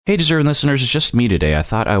Hey, deserving listeners, it's just me today. I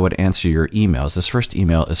thought I would answer your emails. This first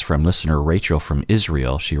email is from listener Rachel from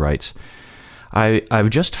Israel. She writes, I've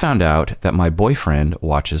just found out that my boyfriend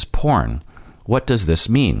watches porn. What does this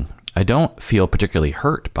mean? I don't feel particularly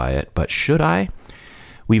hurt by it, but should I?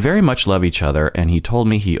 We very much love each other, and he told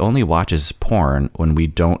me he only watches porn when we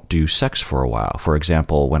don't do sex for a while. For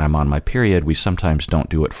example, when I'm on my period, we sometimes don't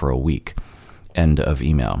do it for a week. End of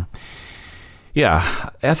email. Yeah,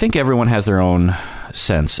 I think everyone has their own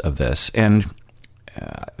sense of this. And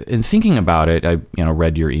in thinking about it, I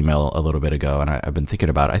read your email a little bit ago, and I've been thinking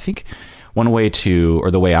about it. I think one way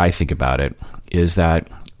the way I think about it is that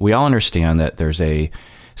we all understand that there's a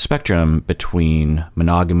spectrum between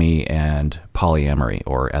monogamy and polyamory,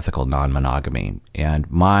 or ethical non-monogamy. And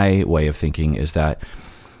my way of thinking is that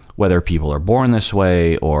whether people are born this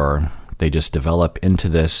way or they just develop into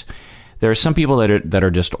this, there are some people that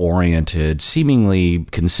are just oriented seemingly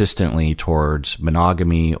consistently towards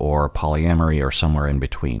monogamy or polyamory or somewhere in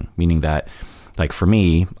between, meaning that, like for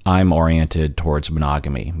me, I'm oriented towards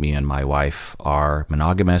monogamy. Me and my wife are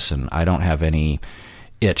monogamous, and I don't have any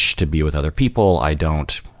itch to be with other people. I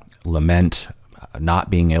don't lament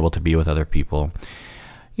not being able to be with other people.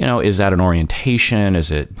 Is that an orientation?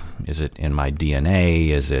 Is it in my DNA?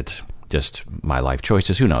 Is it just my life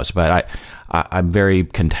choices? Who knows? But I'm very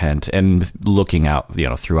content, and looking out,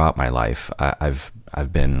 throughout my life, I've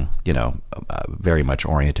been, very much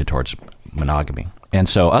oriented towards monogamy. And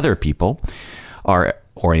so other people are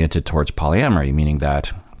oriented towards polyamory, meaning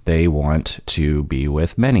that they want to be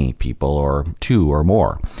with many people or two or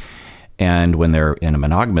more. And when they're in a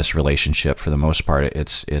monogamous relationship, for the most part,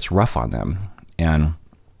 it's rough on them. And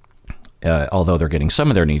although they're getting some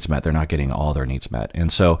of their needs met, they're not getting all their needs met.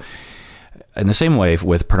 And so in the same way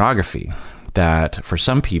with pornography, that for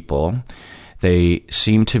some people, they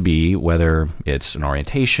seem to be, whether it's an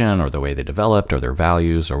orientation or the way they developed or their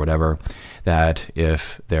values or whatever, that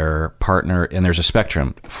if their partner, and there's a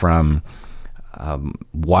spectrum from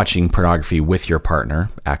watching pornography with your partner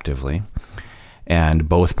actively, and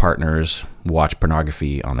both partners watch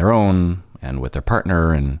pornography on their own and with their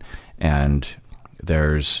partner, and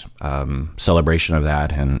there's celebration of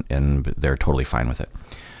that, and they're totally fine with it.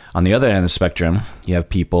 On the other end of the spectrum, you have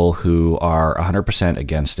people who are 100%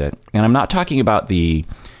 against it. And I'm not talking about the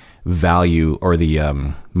value or the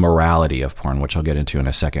morality of porn, which I'll get into in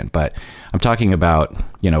a second, but I'm talking about,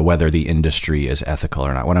 whether the industry is ethical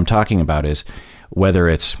or not. What I'm talking about is whether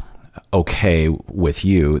it's okay with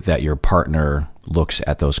you that your partner looks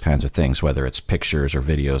at those kinds of things, whether it's pictures or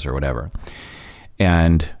videos or whatever.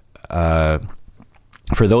 And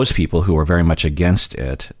for those people who are very much against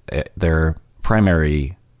it, their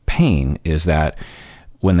primary pain is that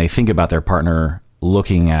when they think about their partner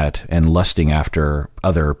looking at and lusting after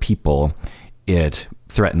other people, it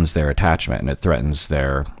threatens their attachment and it threatens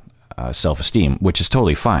their self-esteem, which is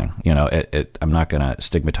totally fine. I'm not going to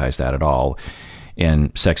stigmatize that at all.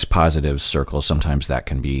 In sex positive circles, sometimes that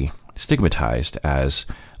can be stigmatized as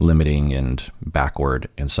limiting and backward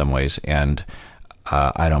in some ways, and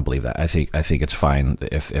I don't believe that. I think it's fine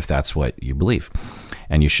if that's what you believe,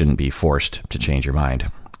 and you shouldn't be forced to change your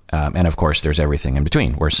mind. And of course, there's everything in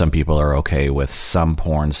between, where some people are okay with some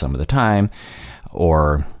porn some of the time,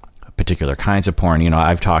 or particular kinds of porn.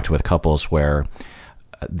 I've talked with couples where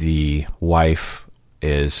the wife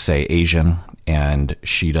is, say, Asian, and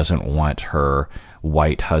she doesn't want her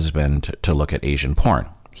white husband to look at Asian porn.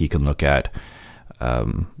 He can look at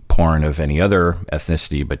porn of any other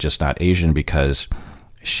ethnicity, but just not Asian, because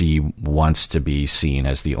she wants to be seen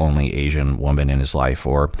as the only Asian woman in his life,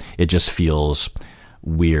 or it just feels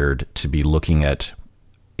weird to be looking at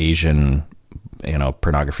Asian,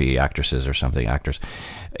 pornography actresses or something, actors.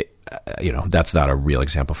 That's not a real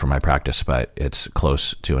example from my practice, but it's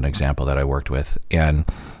close to an example that I worked with. And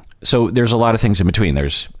so there's a lot of things in between.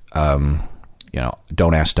 There's, don't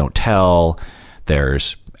ask, don't tell.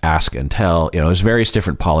 There's ask and tell. There's various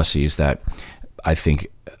different policies that I think,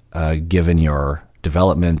 given your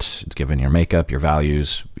development, given your makeup, your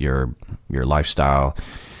values, your lifestyle,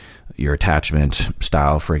 your attachment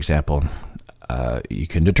style, for example, you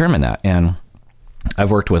can determine that. And I've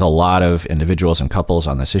worked with a lot of individuals and couples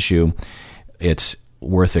on this issue. It's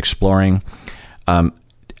worth exploring.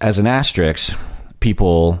 As an asterisk,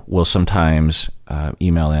 people will sometimes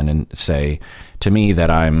email in and say to me that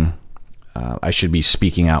I should be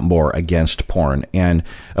speaking out more against porn. And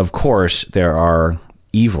of course, there are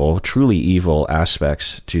truly evil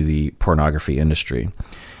aspects to the pornography industry,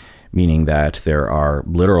 meaning that there are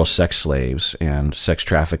literal sex slaves and sex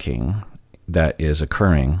trafficking that is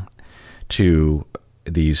occurring to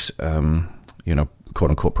these, quote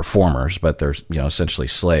unquote performers, but they're, essentially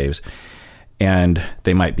slaves. And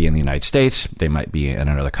they might be in the United States, they might be in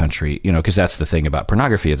another country, because that's the thing about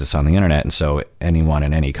pornography, is it's on the internet. And so anyone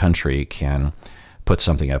in any country can put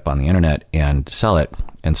something up on the internet and sell it.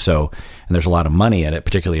 And there's a lot of money in it,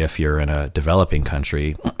 particularly if you're in a developing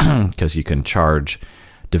country, because you can charge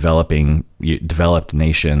developed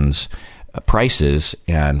nations prices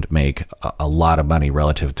and make a lot of money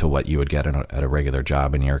relative to what you would get at a regular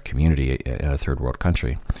job in your community in a third world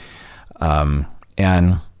country.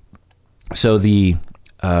 And so the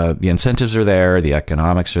incentives are there, the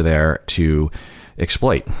economics are there to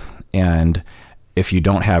exploit. And if you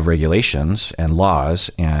don't have regulations and laws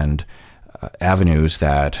and avenues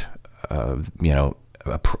that, what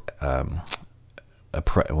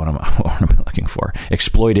am I looking for?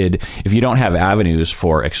 Exploited. If you don't have avenues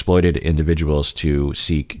for exploited individuals to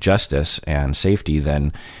seek justice and safety,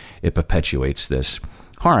 then it perpetuates this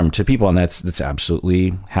harm to people, and that's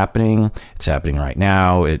absolutely happening. It's happening right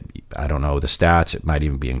now. I don't know the stats. It might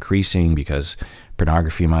even be increasing because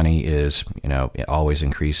pornography money is always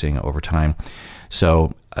increasing over time.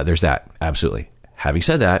 So there's that. Absolutely. Having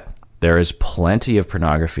said that, there is plenty of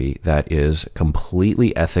pornography that is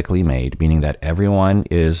completely ethically made, meaning that everyone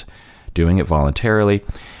is doing it voluntarily.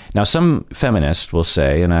 Now, some feminists will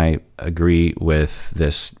say, and I agree with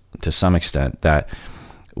this to some extent, that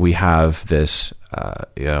we have this,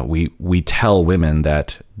 we tell women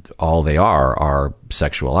that all they are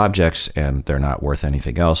sexual objects and they're not worth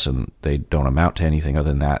anything else and they don't amount to anything other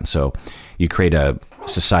than that. And so you create a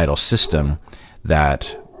societal system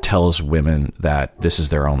that tells women that this is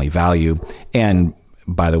their only value. And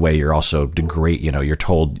by the way, you're also you're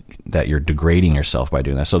told that you're degrading yourself by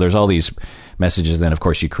doing that. So there's all these messages. Then, of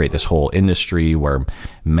course, you create this whole industry where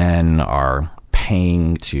men are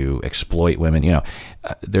paying to exploit women.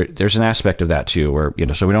 There's an aspect of that too, where,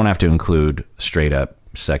 so we don't have to include straight up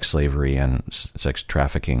sex slavery and sex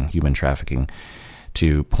trafficking, human trafficking,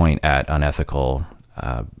 to point at unethical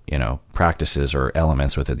practices or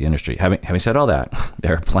elements within the industry. Having said all that,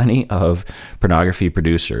 there are plenty of pornography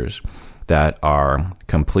producers that are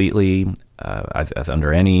completely,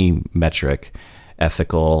 under any metric,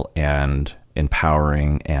 ethical and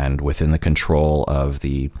empowering and within the control of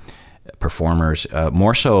the performers,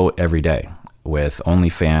 more so every day, with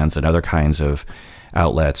OnlyFans and other kinds of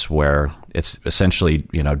outlets where it's essentially,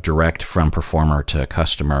 direct from performer to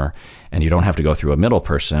customer, and you don't have to go through a middle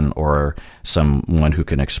person or someone who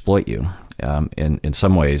can exploit you. In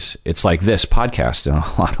some ways, it's like this podcast in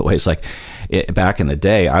a lot of ways. Like back in the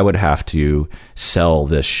day, I would have to sell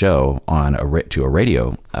this show to a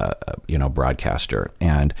radio, broadcaster,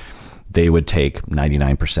 and they would take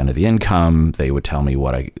 99% of the income. They would tell me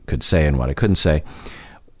what I could say and what I couldn't say.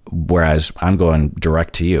 Whereas I'm going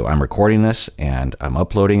direct to you. I'm recording this and I'm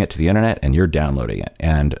uploading it to the internet and you're downloading it.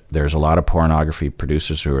 And there's a lot of pornography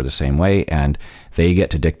producers who are the same way, and they get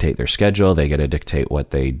to dictate their schedule. They get to dictate what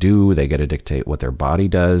they do. They get to dictate what their body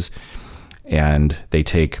does. And they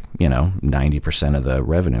take, 90% of the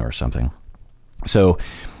revenue or something. So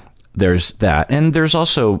there's that. And there's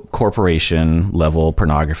also corporation level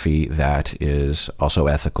pornography that is also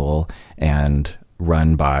ethical and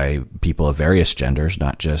run by people of various genders,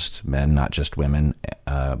 not just men, not just women,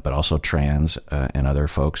 but also trans and other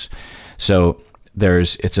folks. So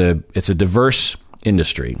it's a diverse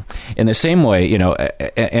industry. In the same way,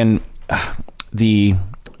 and the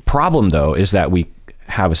problem though is that we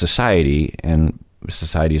have a society, and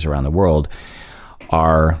societies around the world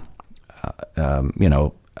are,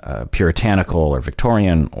 puritanical or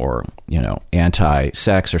Victorian or,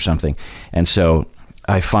 anti-sex or something. And so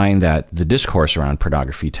I find that the discourse around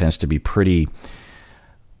pornography tends to be pretty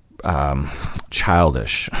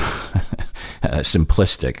childish,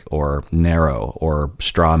 simplistic, or narrow, or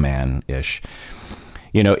straw man-ish.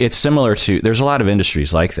 It's similar to, there's a lot of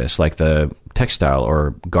industries like this, like the textile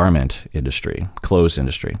or garment industry, clothes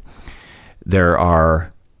industry. There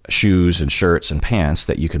are shoes and shirts and pants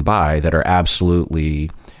that you can buy that are absolutely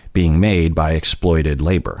being made by exploited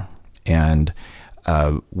labor. And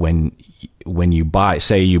when you buy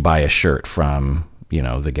a shirt from,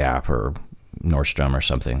 the Gap or Nordstrom or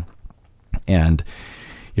something, and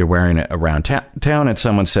you're wearing it around town and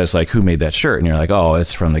someone says like, who made that shirt? And you're like, oh,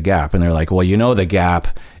 it's from the Gap. And they're like, well, the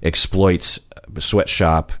Gap exploits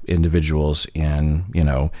sweatshop individuals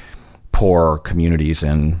in, poor communities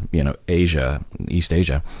in, Asia, East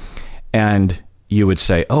Asia. And you would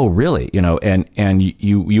say, oh, really? And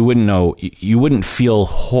you wouldn't know, you wouldn't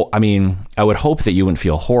feel, I would hope that you wouldn't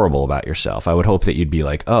feel horrible about yourself. I would hope that you'd be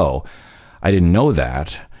like, oh, I didn't know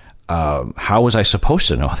that. How was I supposed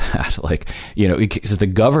to know that? Because the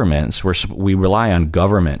governments, we rely on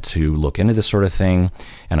government to look into this sort of thing.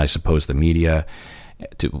 And I suppose the media.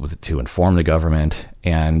 to inform the government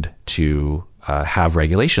and to have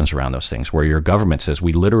regulations around those things, where your government says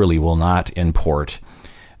we literally will not import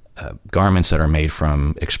garments that are made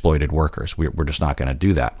from exploited workers. We're just not going to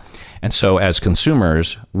do that. And so as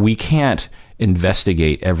consumers, we can't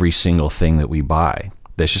investigate every single thing that we buy.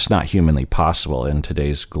 That's just not humanly possible in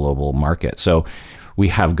today's global market. So we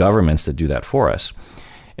have governments that do that for us.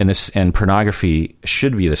 And pornography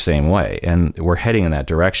should be the same way. And we're heading in that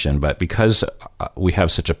direction. But because we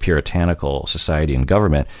have such a puritanical society and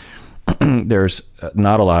government, there's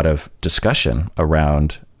not a lot of discussion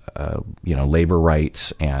around labor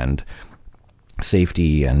rights and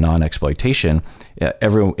safety and non-exploitation.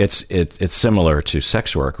 It's similar to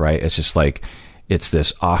sex work, right? It's just like it's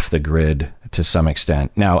this off the grid to some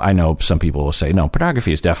extent. Now, I know some people will say, no,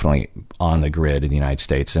 pornography is definitely on the grid in the United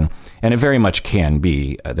States, and it very much can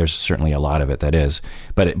be. There's certainly a lot of it that is,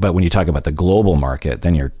 but when you talk about the global market,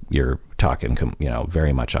 then you're talking,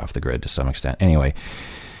 very much off the grid to some extent. Anyway,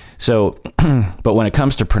 so, but when it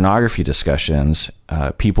comes to pornography discussions,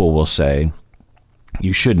 people will say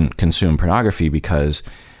you shouldn't consume pornography because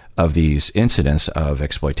of these incidents of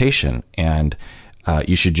exploitation, and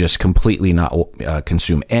you should just completely not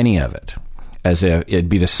consume any of it. As if it'd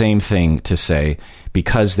be the same thing to say,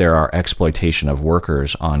 because there are exploitation of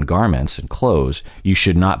workers on garments and clothes, you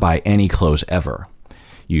should not buy any clothes ever.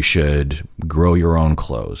 You should grow your own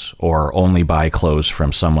clothes, or only buy clothes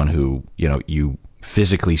from someone who, you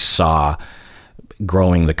physically saw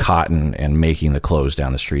growing the cotton and making the clothes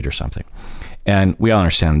down the street or something. And we all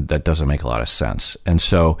understand that doesn't make a lot of sense. And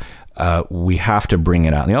so we have to bring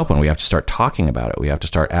it out in the open. We have to start talking about it. We have to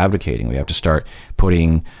start advocating. We have to start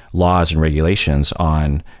putting laws and regulations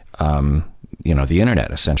on, the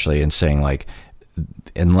internet, essentially, and saying, like,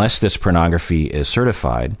 unless this pornography is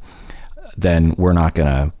certified, then we're not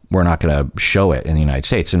gonna show it in the United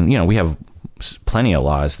States. And we have plenty of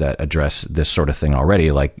laws that address this sort of thing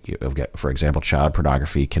already. Like, for example, child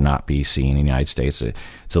pornography cannot be seen in the United States.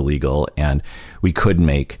 It's illegal, and we could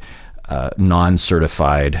make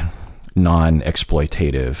non-certified,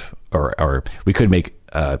 non-exploitative, or we could make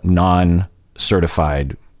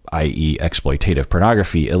non-certified, i.e. exploitative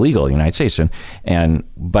pornography illegal in the United States.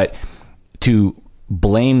 But to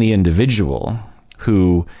blame the individual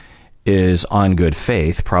who is on good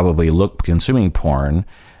faith, probably consuming porn,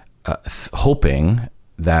 hoping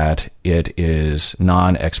that it is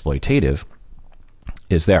non-exploitative,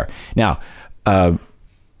 is there. Now,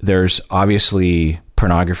 there's obviously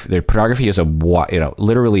pornography. Pornography is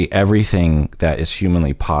literally everything that is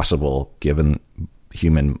humanly possible, given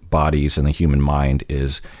human bodies and the human mind,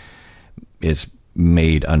 is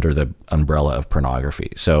made under the umbrella of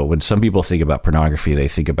pornography. So when some people think about pornography, they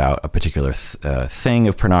think about a particular thing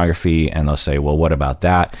of pornography, and they'll say, well, what about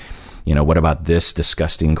that? What about this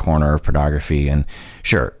disgusting corner of pornography? And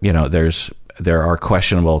sure, there are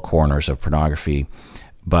questionable corners of pornography,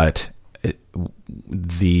 but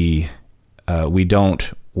we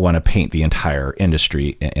don't want to paint the entire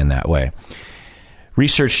industry in that way.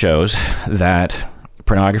 Research shows that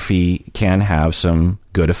pornography can have some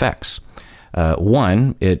good effects.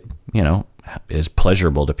 One, it is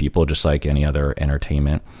pleasurable to people, just like any other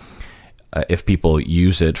entertainment. If people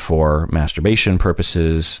use it for masturbation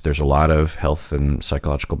purposes, there's a lot of health and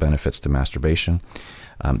psychological benefits to masturbation.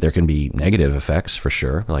 There can be negative effects, for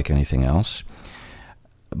sure, like anything else.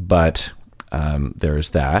 But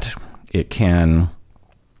there's that. It can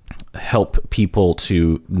help people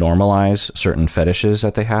to normalize certain fetishes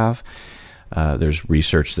that they have. There's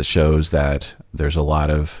research that shows that there's a lot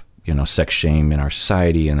of sex shame in our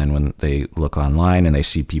society, and then when they look online and they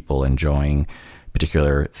see people enjoying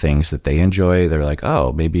particular things that they enjoy, they're like,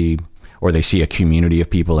 oh, maybe, or they see a community of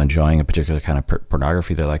people enjoying a particular kind of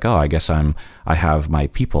pornography, they're like, oh, I guess I have my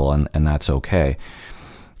people, and that's okay.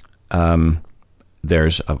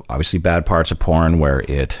 There's obviously bad parts of porn where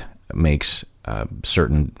it makes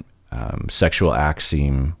certain sexual acts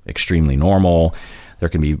seem extremely normal. There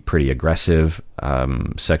can be pretty aggressive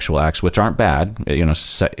sexual acts, which aren't bad.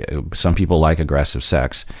 Some people like aggressive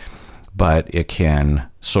sex, but it can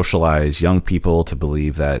socialize young people to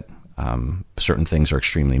believe that certain things are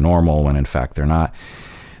extremely normal when in fact they're not.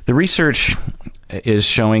 The research is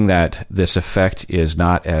showing that this effect is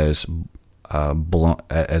not as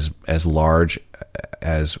large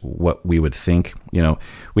as what we would think.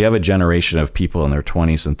 We have a generation of people in their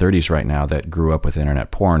 20s and 30s right now that grew up with internet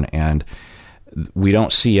porn, and we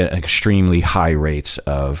don't see extremely high rates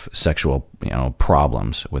of sexual,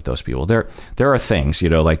 problems with those people. There are things,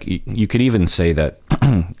 like you could even say that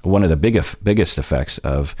one of the biggest effects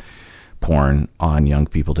of porn on young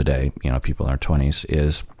people today, people in their 20s,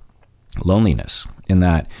 is loneliness. In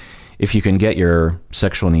that if you can get your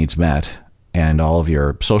sexual needs met and all of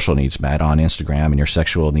your social needs met on Instagram and your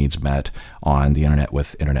sexual needs met on the internet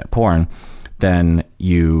with internet porn, then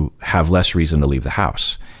you have less reason to leave the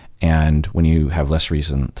house. And when you have less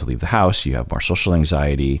reason to leave the house, you have more social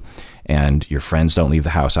anxiety, and your friends don't leave the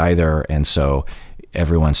house either. And so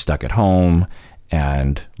everyone's stuck at home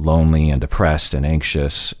and lonely and depressed and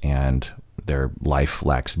anxious, and their life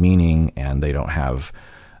lacks meaning, and they don't have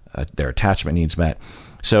their attachment needs met.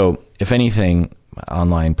 So if anything,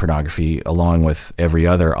 online pornography, along with every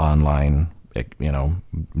other online,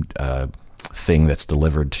 thing that's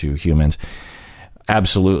delivered to humans,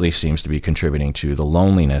 absolutely seems to be contributing to the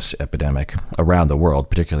loneliness epidemic around the world,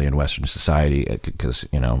 particularly in Western society, because,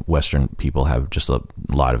 Western people have just a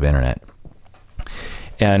lot of internet.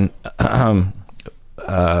 And, but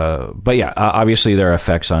yeah, obviously there are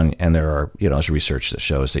effects on, and there are, there's research that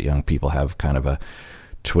shows that young people have kind of a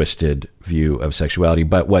twisted view of sexuality.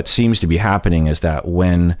 But what seems to be happening is that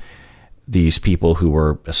when these people who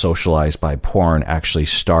were socialized by porn actually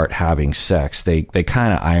start having sex, they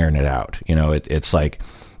kind of iron it out. It's like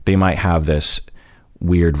they might have this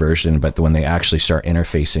weird version, but when they actually start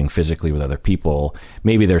interfacing physically with other people,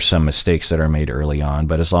 maybe there's some mistakes that are made early on,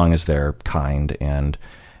 but as long as they're kind and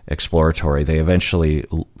exploratory, they eventually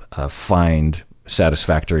find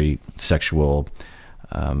satisfactory sexual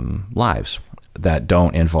lives that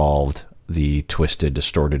don't involve the twisted,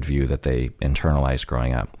 distorted view that they internalized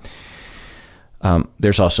growing up.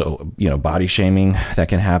 There's also, body shaming that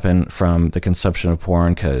can happen from the consumption of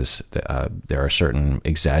porn, because there are certain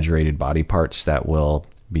exaggerated body parts that will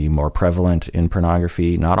be more prevalent in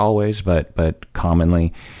pornography. Not always, but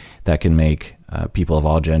commonly, that can make people of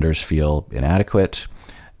all genders feel inadequate.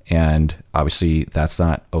 And obviously, that's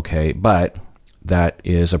not okay. But that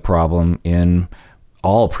is a problem in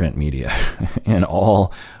all print media, in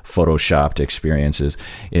all photoshopped experiences,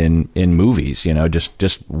 in movies.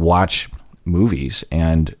 Just watch movies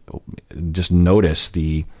and just notice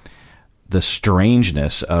the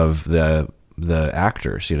strangeness of the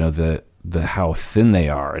actors, the how thin they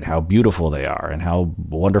are and how beautiful they are and how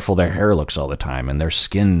wonderful their hair looks all the time and their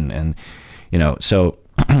skin. And, so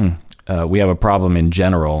we have a problem in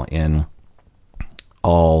general in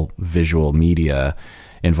all visual media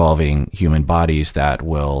involving human bodies that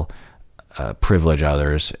will privilege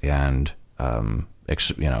others and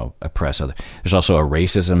oppress others. There's also a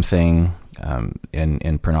racism thing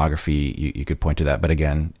in pornography. You could point to that, but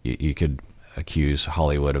again, you could accuse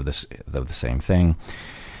Hollywood of the same thing.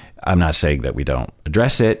 I'm not saying that we don't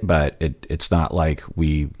address it, but it's not like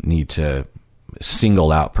we need to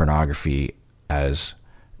single out pornography as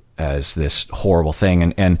this horrible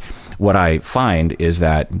thing. And what I find is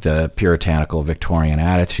that the puritanical Victorian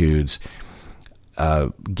attitudes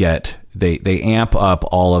they amp up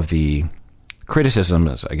all of the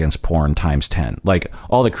criticisms against porn times 10. Like,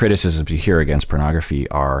 all the criticisms you hear against pornography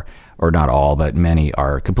are, or not all, but many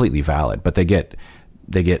are completely valid, but they get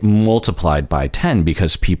multiplied by 10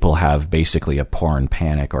 because people have basically a porn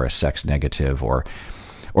panic or a sex negative, or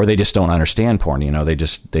they just don't understand porn.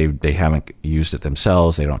 They haven't used it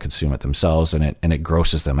themselves. They don't consume it themselves, and it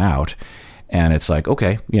grosses them out. And it's like,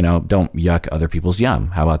 okay, don't yuck other people's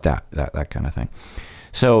yum. How about that kind of thing?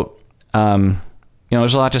 So,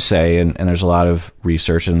 there's a lot to say, and there's a lot of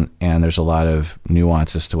research, and there's a lot of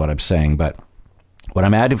nuances to what I'm saying. But what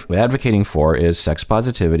I'm advocating for is sex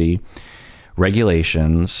positivity,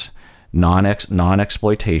 regulations,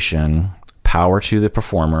 non-exploitation, power to the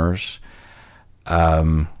performers,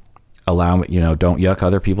 don't yuck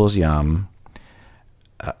other people's yum,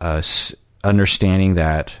 understanding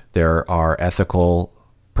that there are ethical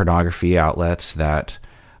pornography outlets that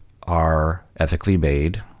are ethically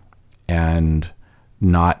made and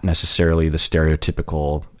not necessarily the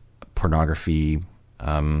stereotypical pornography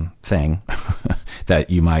thing that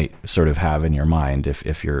you might sort of have in your mind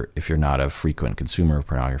if you're not a frequent consumer of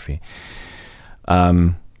pornography.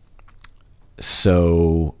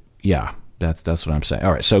 So yeah, that's what I'm saying.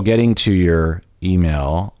 All right. So getting to your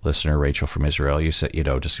email, listener Rachel from Israel, you said,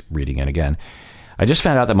 just reading it again. I just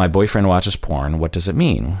found out that my boyfriend watches porn. What does it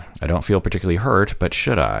mean? I don't feel particularly hurt, but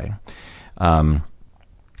should I?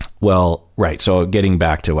 Well, right. So getting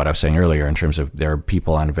back to what I was saying earlier in terms of there are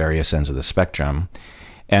people on various ends of the spectrum.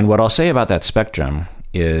 And what I'll say about that spectrum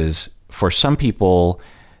is, for some people,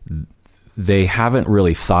 they haven't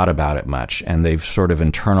really thought about it much, and they've sort of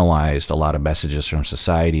internalized a lot of messages from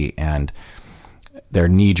society, and their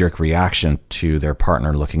knee-jerk reaction to their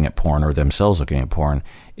partner looking at porn or themselves looking at porn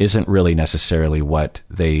isn't really necessarily what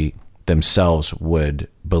they themselves would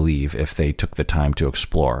believe if they took the time to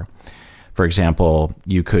explore. For example,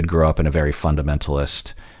 you could grow up in a very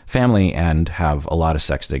fundamentalist family and have a lot of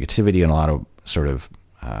sex negativity and a lot of sort of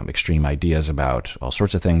extreme ideas about all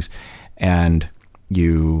sorts of things, and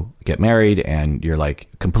you get married and you're like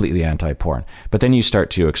completely anti-porn. But then you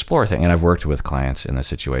start to explore things, and I've worked with clients in this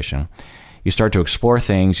situation. You start to explore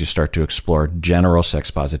things, you start to explore general sex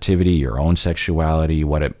positivity, your own sexuality,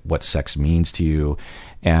 what sex means to you,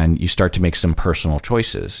 and you start to make some personal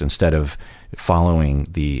choices instead of following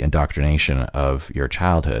the indoctrination of your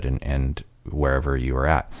childhood and wherever you were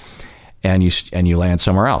at. And you land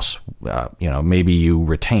somewhere else. Maybe you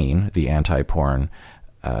retain the anti-porn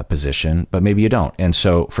position, but maybe you don't. And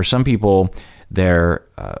so for some people,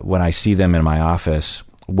 when I see them in my office,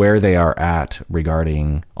 where they are at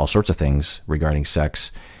regarding all sorts of things regarding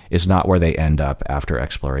sex is not where they end up after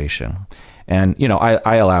exploration. And,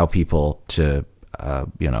 I allow people to,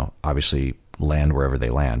 obviously land wherever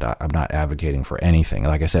they land. I'm not advocating for anything.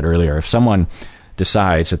 Like I said earlier, if someone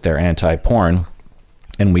decides that they're anti-porn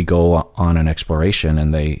and we go on an exploration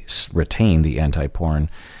and they retain the anti-porn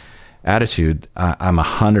attitude, I'm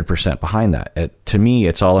 100% behind that. To me,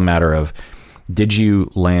 it's all a matter of, did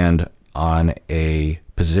you land on a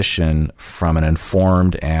position from an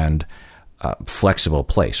informed and flexible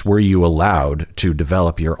place? Were you allowed to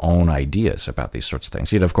develop your own ideas about these sorts of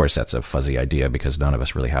things? Of course, that's a fuzzy idea because none of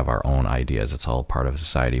us really have our own ideas. It's all part of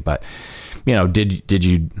society. But, did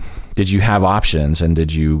you have options, and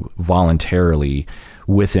did you voluntarily,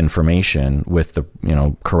 with information, with the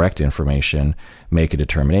correct information, make a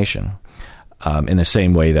determination? In the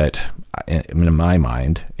same way that, in my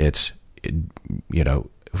mind,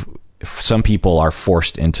 some people are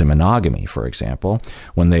forced into monogamy, for example,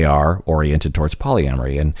 when they are oriented towards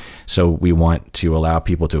polyamory. And so we want to allow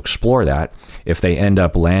people to explore that. If they end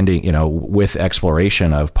up landing, with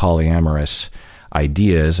exploration of polyamorous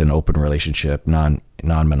ideas and open relationship,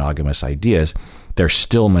 non-monogamous ideas, they're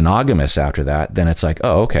still monogamous after that, then it's like,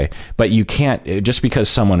 oh, okay. But you can't, just because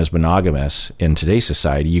someone is monogamous in today's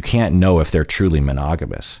society, you can't know if they're truly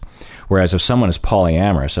monogamous. Whereas if someone is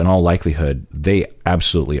polyamorous, in all likelihood, they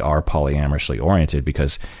absolutely are polyamorously oriented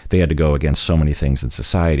because they had to go against so many things in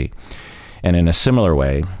society. And in a similar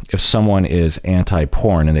way, if someone is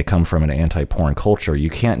anti-porn and they come from an anti-porn culture, you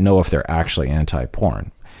can't know if they're actually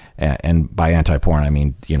anti-porn. And by anti-porn, I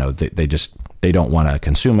mean, they don't want to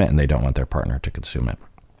consume it and they don't want their partner to consume it.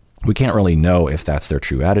 We can't really know if that's their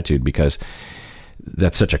true attitude because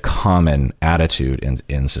that's such a common attitude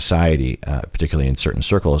in society, particularly in certain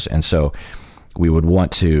circles. And so we would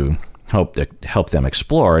want to help them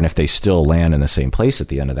explore. And if they still land in the same place at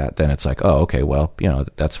the end of that, then it's like, oh, okay, well,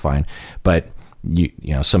 that's fine. But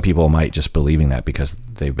some people might just believing that because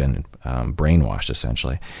they've been brainwashed,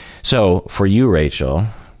 essentially. So for you, Rachel,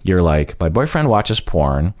 you're like, my boyfriend watches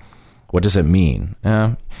porn. What does it mean?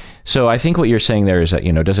 So I think what you're saying there is that,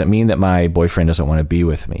 does it mean that my boyfriend doesn't want to be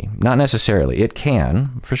with me? Not necessarily. It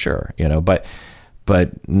can, for sure, but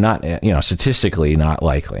not, statistically not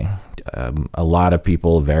likely. A lot of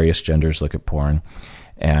people, various genders, look at porn,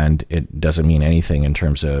 and it doesn't mean anything in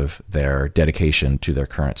terms of their dedication to their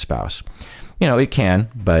current spouse. It can,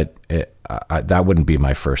 but that wouldn't be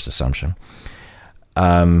my first assumption.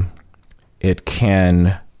 It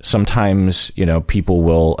can. Sometimes, people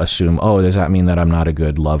will assume, oh, does that mean that I'm not a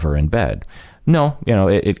good lover in bed? No,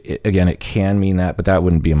 it can mean that, but that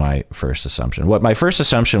wouldn't be my first assumption. What my first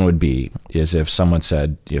assumption would be is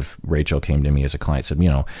if Rachel came to me as a client, said,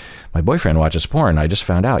 my boyfriend watches porn, I just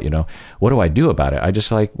found out, what do I do about it? I just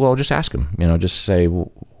just ask him, just say,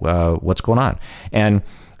 what's going on? And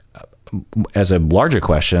as a larger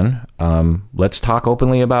question, let's talk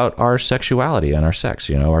openly about our sexuality and our sex.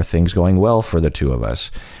 Are things going well for the two of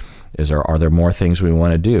us? Are there more things we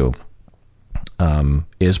want to do?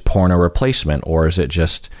 Is porn a replacement, or is it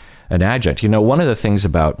just an adjunct? One of the things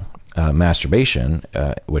about masturbation,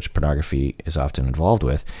 which pornography is often involved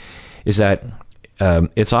with, is that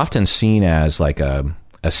it's often seen as like a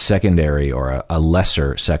secondary or a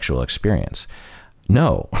lesser sexual experience.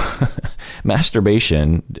 No,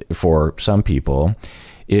 masturbation for some people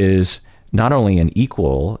is not only an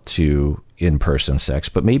equal to in-person sex,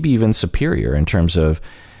 but maybe even superior in terms of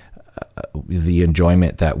the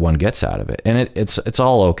enjoyment that one gets out of it. And it's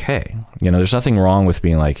all okay. There's nothing wrong with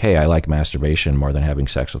being like, hey, I like masturbation more than having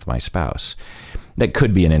sex with my spouse. That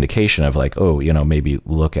could be an indication of like, oh, maybe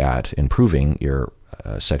look at improving your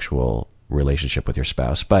sexual relationship with your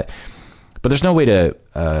spouse. But there's no way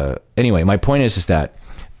to, anyway, my point is that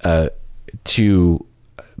to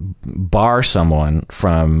bar someone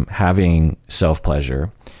from having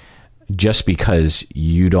self-pleasure just because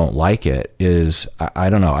you don't like it is, I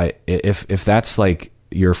don't know, if that's like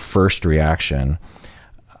your first reaction,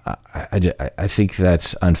 I think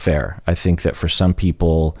that's unfair. I think that for some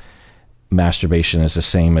people, masturbation is the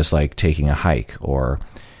same as like taking a hike or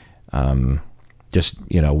just,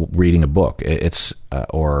 reading a book. It's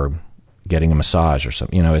or getting a massage or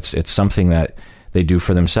something. It's something that they do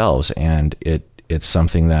for themselves, and it's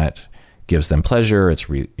something that gives them pleasure. It's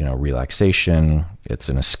relaxation. It's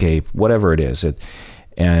an escape. Whatever it is,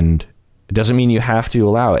 and it doesn't mean you have to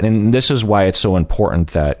allow it. And this is why it's so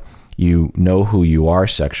important that you know who you are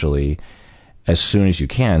sexually as soon as you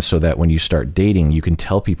can, so that when you start dating, you can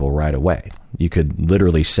tell people right away. You could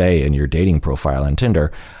literally say in your dating profile on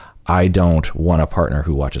Tinder, I don't want a partner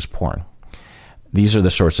who watches porn. These are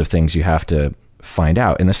the sorts of things you have to find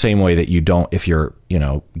out, in the same way that you don't, if you're,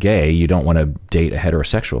 gay, you don't want to date a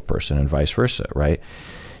heterosexual person and vice versa, right?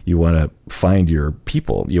 You want to find your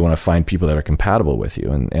people. You want to find people that are compatible with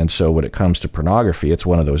you. And so when it comes to pornography, it's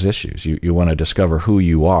one of those issues. You want to discover who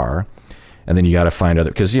you are, and then you got to find other,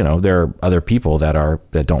 because, there are other people that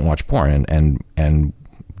don't watch porn and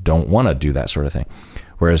don't want to do that sort of thing.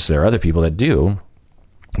 Whereas there are other people that do,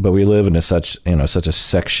 but we live in such a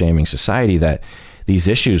sex shaming society that these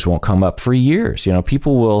issues won't come up for years.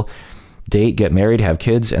 People will date, get married, have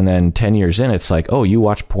kids, and then 10 years in, it's like, oh, you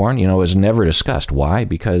watch porn? It was never discussed. Why?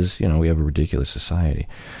 Because, we have a ridiculous society.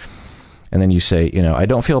 And then you say, I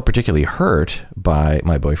don't feel particularly hurt by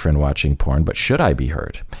my boyfriend watching porn, but should I be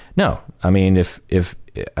hurt? No. I mean, if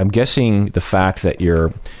I'm guessing the fact that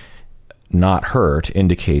you're not hurt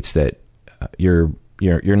indicates that you're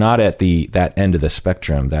not at that end of the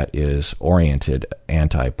spectrum that is oriented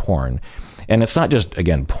anti-porn. And it's not just,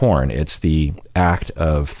 again, porn. It's the act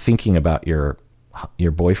of thinking about your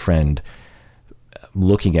boyfriend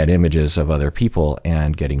looking at images of other people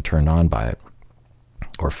and getting turned on by it,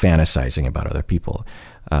 or fantasizing about other people.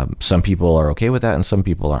 Some people are okay with that, and some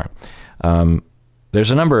people aren't.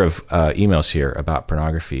 There's a number of emails here about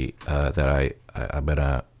pornography that I'm going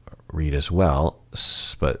to read as well.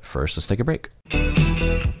 But first, let's take a break.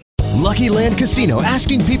 Lucky Land Casino,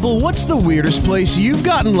 asking people, what's the weirdest place you've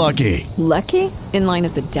gotten lucky? Lucky? In line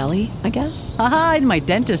at the deli, I guess? Aha, in my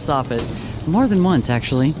dentist's office. More than once,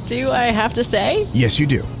 actually. Do I have to say? Yes, you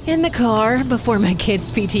do. In the car before my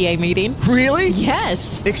kids' PTA meeting. Really?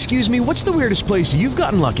 Yes. Excuse me, what's the weirdest place you've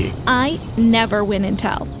gotten lucky? I never win and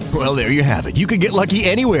tell. Well, there you have it. You can get lucky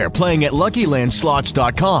anywhere, playing at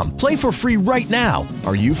LuckyLandSlots.com. Play for free right now.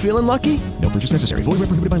 Are you feeling lucky? No purchase necessary. Void where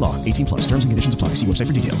prohibited by law. 18+. Terms and conditions apply. See website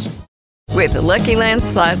for details. With the Lucky Land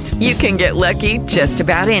Slots, you can get lucky just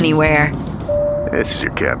about anywhere. This is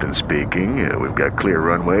your captain speaking. We've got clear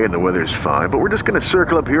runway and the weather's fine, but we're just going to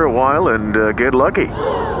circle up here a while and get lucky.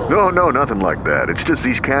 No, nothing like that. It's just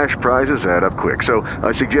these cash prizes add up quick. So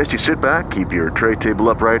I suggest you sit back, keep your tray table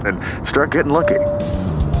upright, and start getting lucky.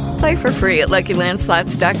 Play for free at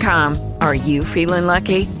LuckyLandSlots.com. Are you feeling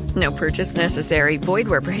lucky? No purchase necessary. Void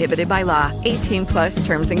where prohibited by law. 18+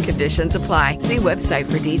 terms and conditions apply. See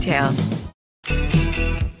website for details.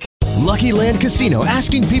 Lucky Land Casino,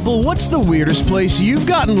 asking people, what's the weirdest place you've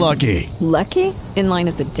gotten lucky? Lucky? In line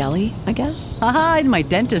at the deli, I guess? Aha, in my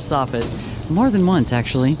dentist's office. More than once,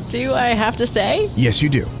 actually. Do I have to say? Yes, you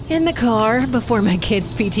do. In the car before my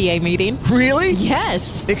kids' PTA meeting. Really?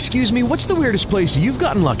 Yes. Excuse me, what's the weirdest place you've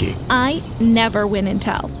gotten lucky? I never win and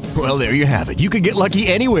tell. Well, there you have it. You can get lucky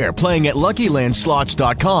anywhere, playing at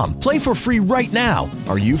LuckyLandSlots.com. Play for free right now.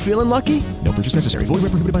 Are you feeling lucky? No purchase necessary. Void where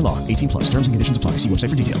prohibited by law. 18+. Terms and conditions apply. See website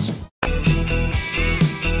for details.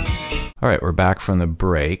 All right, we're back from the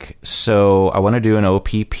break. So I want to do an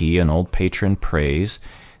OPP, an old patron praise.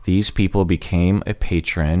 These people became a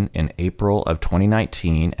patron in April of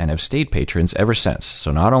 2019 and have stayed patrons ever since.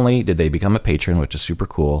 So not only did they become a patron, which is super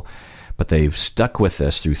cool, but they've stuck with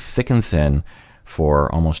us through thick and thin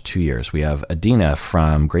for almost 2 years. We have Adina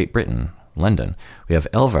from Great Britain, London. We have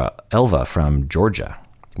Elva from Georgia.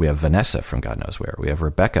 We have Vanessa from God knows where. We have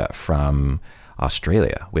Rebecca from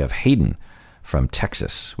Australia. We have Hayden from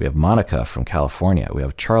Texas. We have Monica from California. We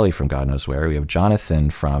have Charlie from God knows where. We have Jonathan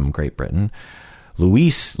from Great Britain.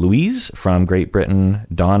 Louise from Great Britain.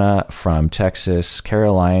 Donna from Texas.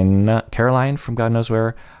 Caroline from God knows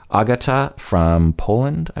where. Agata from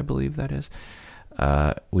Poland, I believe that is.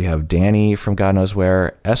 We have Danny from God knows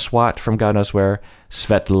where. Eswat from God knows where.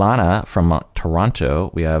 Svetlana from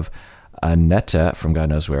Toronto. We have Aneta from God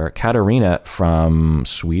knows where. Katarina from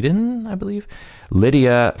Sweden, I believe.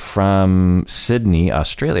 Lydia from Sydney,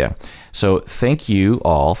 Australia. So thank you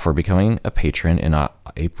all for becoming a patron in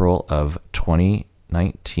April of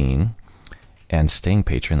 2019 and staying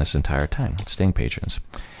patron this entire time. Staying patrons.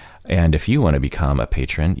 And if you want to become a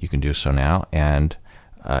patron, you can do so now. And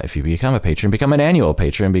if you become a patron, become an annual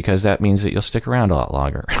patron, because that means that you'll stick around a lot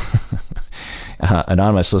longer.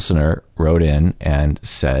 Anonymous listener wrote in and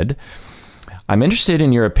said, I'm interested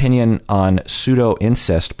in your opinion on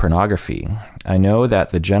pseudo-incest pornography. I know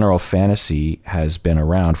that the general fantasy has been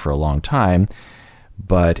around for a long time,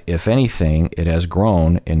 but if anything, it has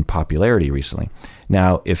grown in popularity recently.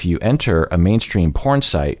 Now, if you enter a mainstream porn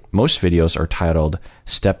site, most videos are titled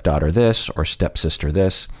Stepdaughter This or Stepsister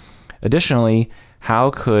This. Additionally,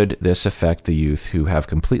 how could this affect the youth who have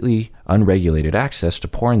completely unregulated access to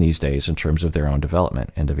porn these days in terms of their own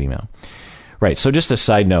development? End of email. Right. So just a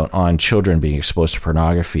side note on children being exposed to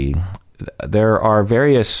pornography. There are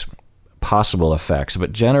various possible effects,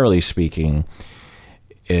 but generally speaking,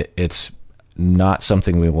 it's not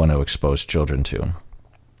something we want to expose children to.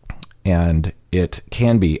 And it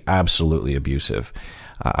can be absolutely abusive.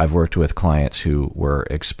 I've worked with clients who were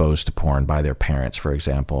exposed to porn by their parents, for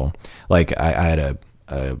example. Like I had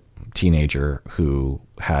a teenager who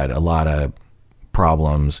had a lot of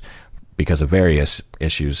problems because of various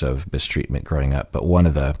issues of mistreatment growing up. But one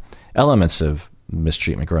of the elements of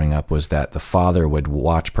mistreatment growing up was that the father would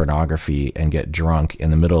watch pornography and get drunk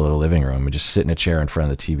in the middle of the living room and just sit in a chair in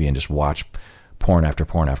front of the TV and just watch porn after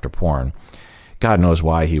porn after porn. God knows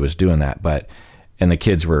why he was doing that, and the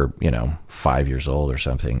kids were, 5 years old or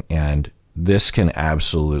something. And this can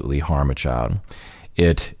absolutely harm a child.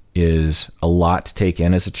 It is a lot to take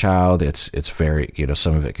in as a child. It's very,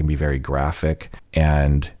 some of it can be very graphic,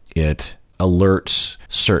 and it alerts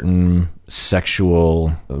certain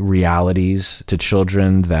sexual realities to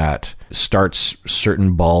children that starts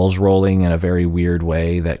certain balls rolling in a very weird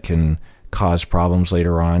way that can cause problems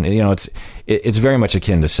later on. It's very much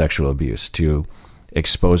akin to sexual abuse to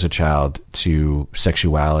expose a child to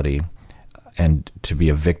sexuality and to be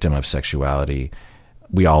a victim of sexuality.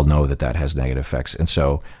 We all know that has negative effects. And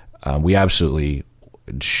so we absolutely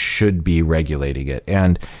should be regulating it.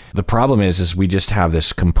 And the problem is we just have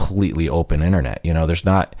this completely open internet. There's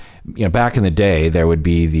not, back in the day, there would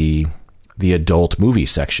be the adult movie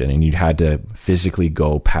section, and you had to physically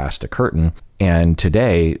go past a curtain. And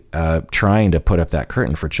today, trying to put up that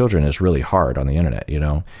curtain for children is really hard on the internet.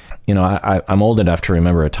 I'm old enough to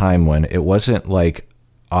remember a time when it wasn't like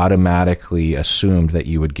automatically assumed that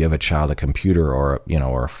you would give a child a computer or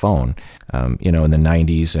a phone. In the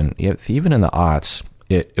 90s and even in the aughts,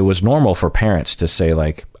 it was normal for parents to say,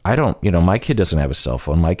 like, I don't, my kid doesn't have a cell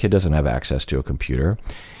phone. My kid doesn't have access to a computer.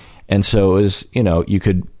 And so it was, you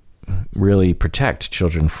could really protect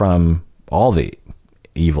children from all the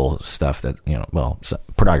evil stuff that,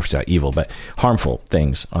 pornography is not evil, but harmful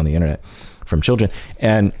things on the internet from children.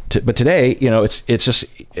 But today, it's just,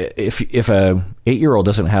 if a 8-year-old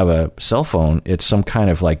doesn't have a cell phone, it's some kind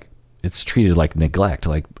of like, it's treated like neglect.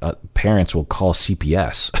 Like parents will call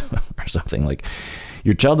CPS or something, like,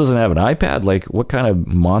 your child doesn't have an iPad? Like, what kind of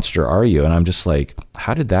monster are you? And I'm just like,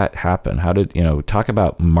 how did that happen? How did, talk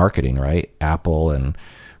about marketing, right? Apple and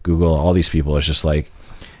Google, all these people, it's just like,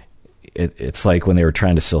 it's like when they were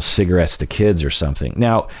trying to sell cigarettes to kids or something.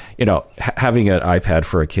 Now, having an iPad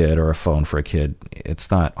for a kid or a phone for a kid, it's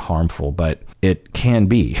not harmful, but it can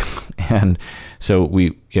be. And so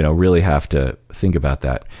we, really have to think about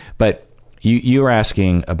that. But you were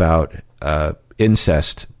asking about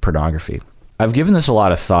incest pornography. I've given this a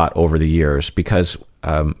lot of thought over the years because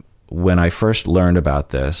when I first learned about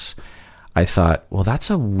this, I thought, well,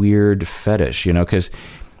 that's a weird fetish, because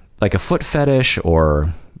like a foot fetish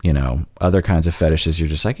or, other kinds of fetishes, you're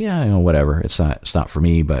just like, yeah, whatever. It's not for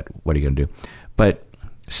me, but what are you going to do? But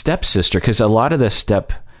stepsister, because a lot of the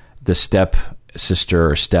stepsister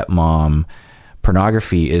or stepmom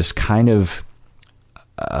pornography is kind of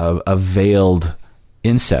a veiled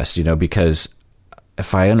incest, because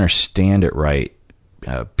if I understand it right,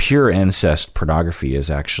 pure incest pornography is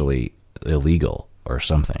actually illegal or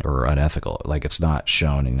something, or unethical. Like, it's not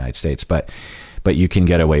shown in the United States, but you can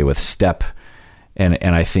get away with step. And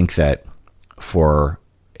I think that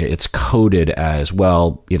it's coded as,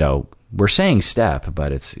 well, we're saying step,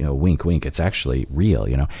 but it's, wink, wink. It's actually real,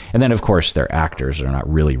 And then, of course, they're actors. They're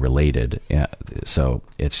not really related. Yeah, so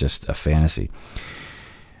it's just a fantasy.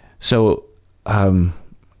 So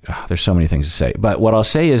there's so many things to say. But what I'll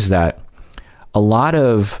say is that a lot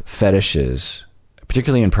of fetishes,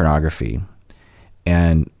 particularly in pornography,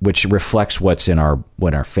 and which reflects what's in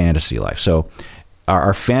our fantasy life. So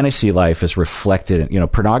our fantasy life is reflected in,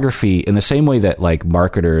 pornography in the same way that like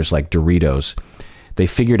marketers like Doritos, they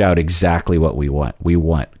figured out exactly what we want. We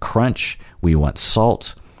want crunch. We want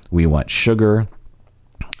salt. We want sugar.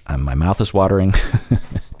 My mouth is watering.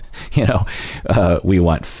 We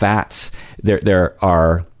want fats.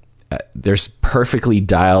 There's perfectly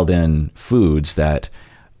dialed in foods that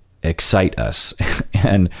excite us.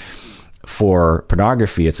 And for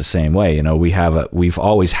pornography, it's the same way. You know, we've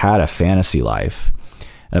always had a fantasy life,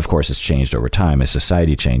 and of course, it's changed over time as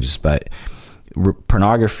society changes. But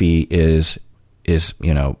pornography is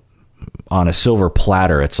you know, on a silver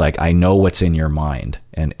platter. It's like, I know what's in your mind,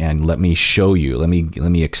 and let me show you. Let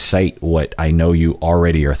me excite what I know you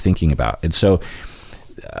already are thinking about. And so,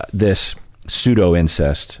 this pseudo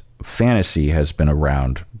incest fantasy has been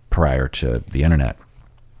around prior to the internet.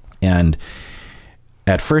 And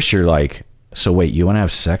at first you're like, so wait, you want to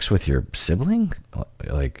have sex with your sibling?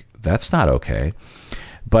 Like, that's not okay.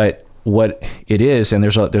 But what it is, and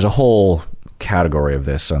there's a whole category of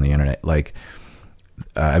this on the internet. Like,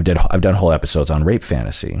 I've done whole episodes on rape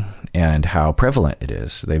fantasy and how prevalent it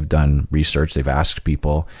is. They've done research, they've asked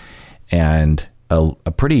people, and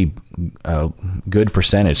a pretty good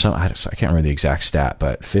percentage, so I can't remember the exact stat,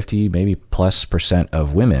 but 50 maybe plus %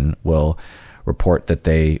 of women will report that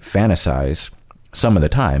they fantasize some of the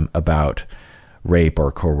time about rape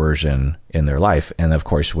or coercion in their life. And of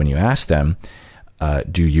course, when you ask them,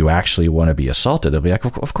 do you actually want to be assaulted? They'll be like,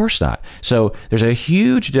 of course not. So there's a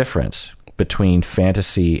huge difference between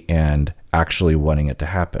fantasy and actually wanting it to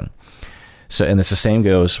happen. So, and the same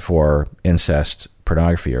goes for incest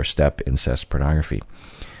pornography or step incest pornography,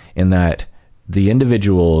 in that the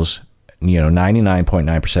individuals,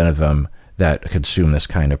 99.9% of them that consume this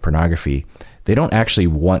kind of pornography, they don't actually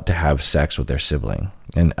want to have sex with their sibling.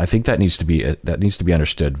 And I think that needs to be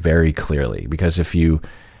understood very clearly, because if you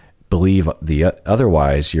believe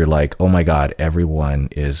otherwise, you're like, oh my God, everyone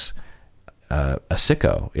is a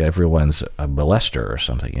sicko. Everyone's a molester or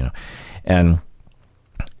something, And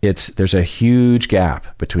there's a huge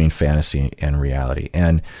gap between fantasy and reality,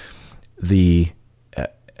 and the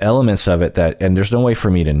elements of it and there's no way for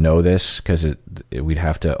me to know this, because we'd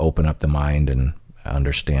have to open up the mind and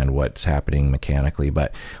understand what's happening mechanically.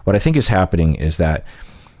 But what I think is happening is that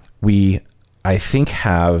I think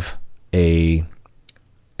have an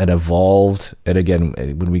evolved, and again,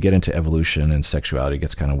 when we get into evolution and sexuality, it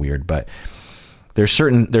gets kind of weird, but there's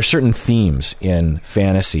certain themes in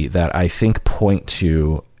fantasy that I think point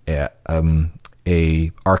to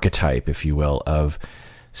a archetype, if you will, of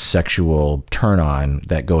sexual turn-on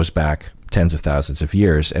that goes back tens of thousands of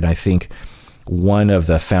years. And I think one of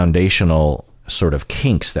the foundational sort of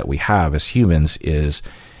kinks that we have as humans is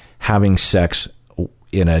having sex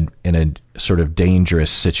in a sort of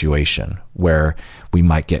dangerous situation where we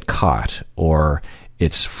might get caught or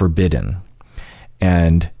it's forbidden.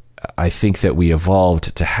 And I think that we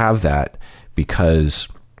evolved to have that because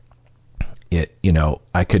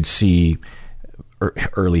I could see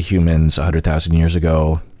early humans 100,000 years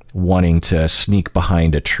ago wanting to sneak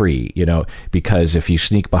behind a tree, because if you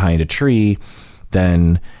sneak behind a tree,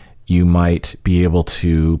 then you might be able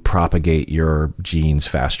to propagate your genes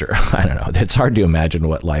faster. I don't know. It's hard to imagine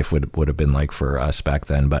what life would have been like for us back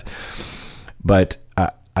then, but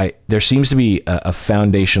there seems to be a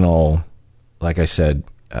foundational, like I said,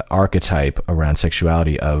 archetype around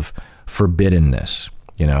sexuality of forbiddenness,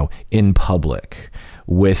 in public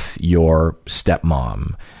with your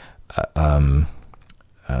stepmom.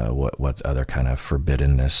 What other kind of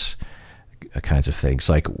forbiddenness kinds of things,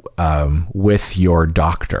 like with your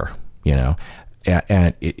doctor,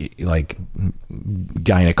 and like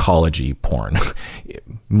gynecology porn.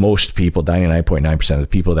 Most people, 99.9% of the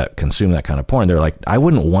people that consume that kind of porn, they're like, I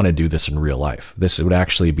wouldn't want to do this in real life. This would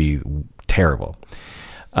actually be terrible.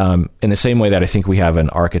 In the same way that I think we have an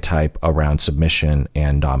archetype around submission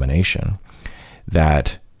and domination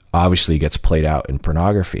that obviously gets played out in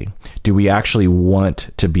pornography. Do we actually want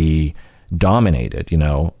to be dominated,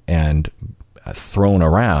 and thrown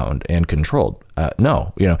around and controlled?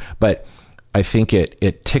 No, but I think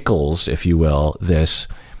it tickles, if you will, this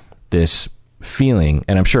feeling,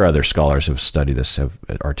 and I'm sure other scholars have studied this, have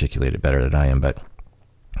articulated better than I am, but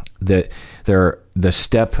the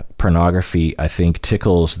step pornography, I think,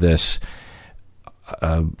 tickles this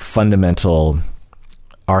fundamental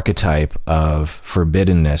archetype of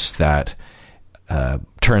forbiddenness that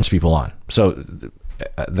turns people on. So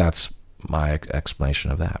that's my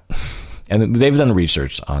explanation of that. And they've done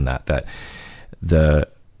research on that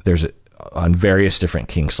there's on various different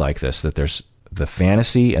kinks like this, that there's the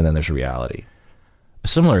fantasy and then there's reality. A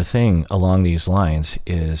similar thing along these lines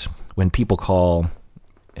is when people call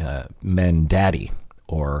men daddy,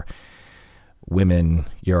 or women,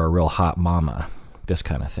 you're a real hot mama, this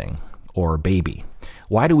kind of thing, or baby.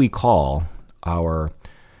 Why do we call our,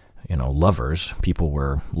 lovers, people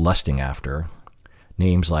we're lusting after,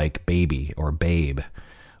 names like baby or babe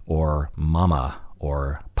or mama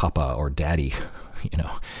or papa or daddy?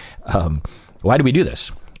 Why do we do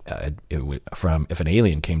this? If an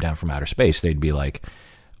alien came down from outer space, they'd be like,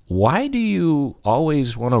 why do you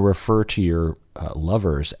always want to refer to your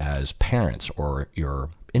lovers as parents or your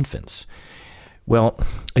infants? Well,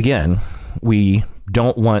 again, we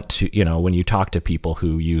don't want to, when you talk to people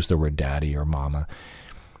who use the word daddy or mama,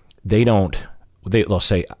 they'll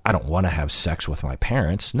say, I don't want to have sex with my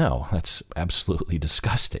parents. No, that's absolutely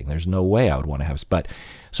disgusting. There's no way I would want to have, but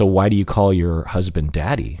so why do you call your husband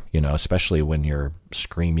daddy, especially when you're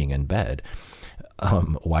screaming in bed?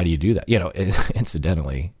 Why do you do that?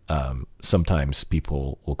 Incidentally, sometimes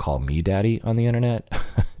people will call me daddy on the internet.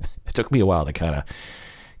 It took me a while to kind of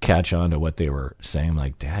catch on to what they were saying,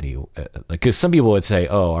 like daddy, because some people would say,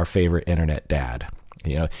 oh, our favorite internet dad.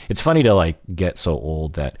 It's funny to get so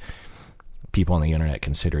old that people on the internet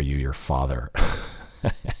consider you your father.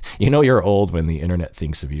 You're old when the internet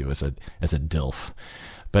thinks of you as a DILF.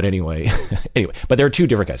 But anyway, but there are two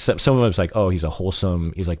different guys. Some of them is like, oh, he's he's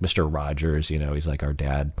like Mr. Rogers, he's like our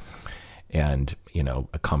dad, and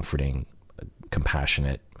a comforting,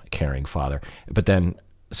 compassionate, caring father. But then,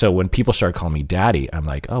 so when people start calling me daddy, I'm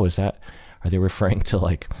like, oh, are they referring to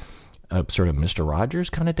like a sort of Mr. Rogers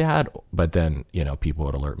kind of dad? But then, people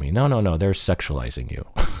would alert me, no, they're sexualizing you.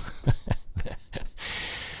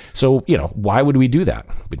 So, why would we do that?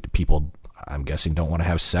 People, I'm guessing, don't want to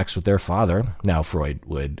have sex with their father. Now, Freud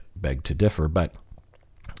would beg to differ, but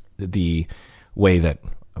the way that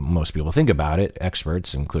most people think about it,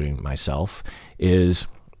 experts, including myself, is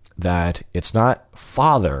that it's not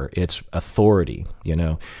father, it's authority.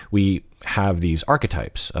 We have these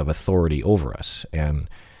archetypes of authority over us, and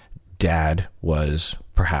dad was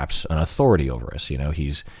perhaps an authority over us.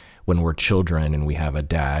 When we're children and we have a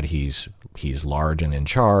dad, he's large and in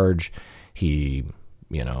charge. He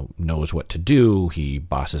knows what to do. He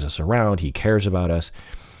bosses us around. He cares about us.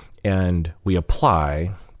 And we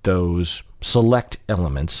apply those select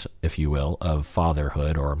elements, if you will, of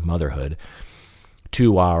fatherhood or motherhood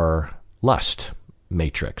to our lust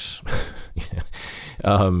matrix.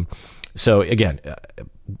 So again,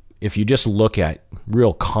 if you just look at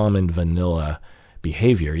real common vanilla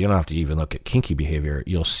behavior, you don't have to even look at kinky behavior.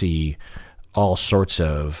 You'll see all sorts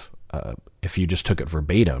of, if you just took it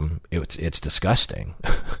verbatim, it's disgusting.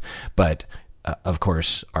 But of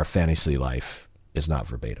course, our fantasy life is not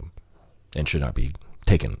verbatim and should not be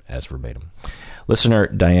taken as verbatim. Listener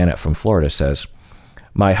Diana from Florida says,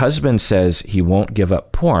 my husband says he won't give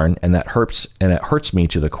up porn, and it hurts me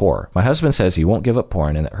to the core. My husband says he won't give up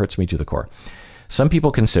porn, and it hurts me to the core. Some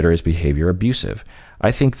people consider his behavior abusive.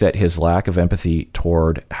 I think that his lack of empathy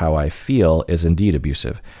toward how I feel is indeed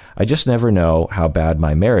abusive. I just never know how bad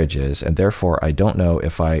my marriage is, and therefore I don't know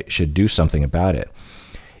if I should do something about it.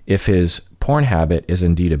 If his porn habit is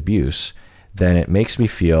indeed abuse, then it makes me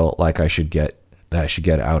feel like I should get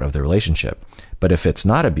out of the relationship. But if it's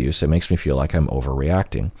not abuse, it makes me feel like I'm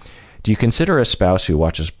overreacting. Do you consider a spouse who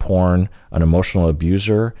watches porn an emotional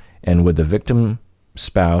abuser, and would the victim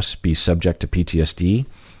spouse be subject to PTSD?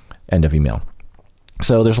 End of email.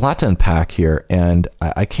 So there's a lot to unpack here, and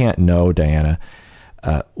I can't know, Diana,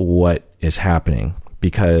 what is happening,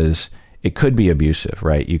 because it could be abusive,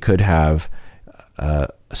 right? You could have a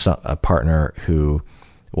partner who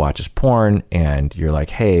watches porn, and you're like,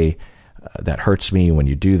 hey, that hurts me when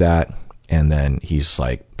you do that. And then he's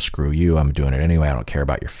like, screw you, I'm doing it anyway. I don't care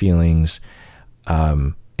about your feelings.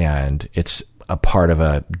 And it's a part of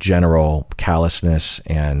a general callousness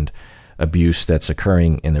and abuse that's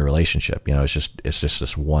occurring in the relationship. It's just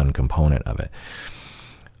this one component of it.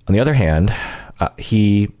 On the other hand,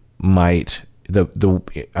 he might,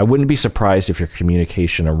 I wouldn't be surprised if your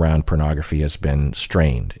communication around pornography has been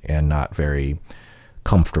strained and not very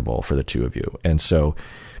comfortable for the two of you. And so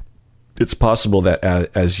it's possible that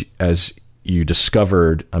as you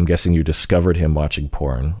discovered, I'm guessing you discovered him watching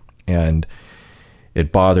porn, and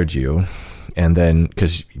it bothered you. And then,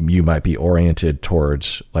 because you might be oriented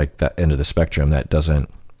towards like that end of the spectrum that doesn't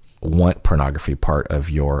want pornography part of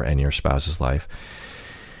your and your spouse's life.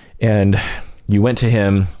 And you went to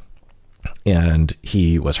him, and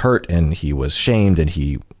he was hurt, and he was shamed, and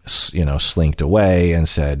he, slinked away and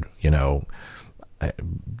said,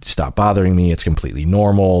 stop bothering me. It's completely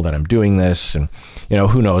normal that I'm doing this. And,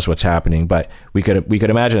 who knows what's happening, but we could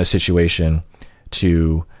imagine a situation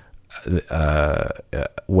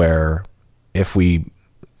where if we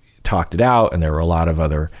talked it out and there were a lot of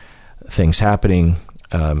other things happening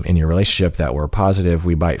in your relationship that were positive,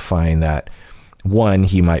 we might find that, one,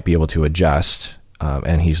 he might be able to adjust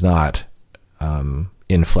and he's not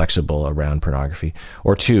inflexible around pornography,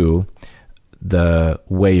 or two, the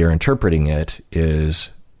way you're interpreting it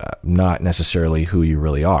is not necessarily who you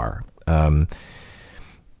really are.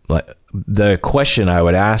 the question I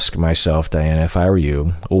would ask myself, Diana, if I were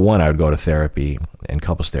you, well, one, I would go to therapy and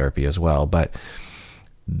couples therapy as well. But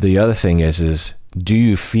the other thing is do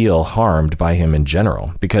you feel harmed by him in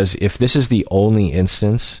general? Because if this is the only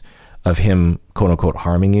instance of him, quote unquote,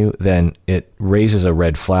 harming you, then it raises a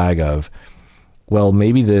red flag of, well,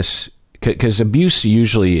 maybe this, because abuse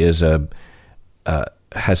usually is a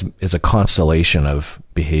constellation of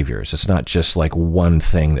behaviors. It's not just like one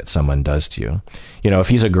thing that someone does to you. If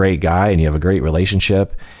he's a great guy and you have a great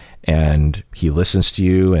relationship and he listens to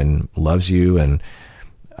you and loves you and,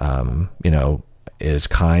 is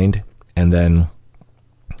kind, and then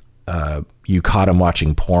you caught him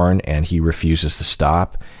watching porn and he refuses to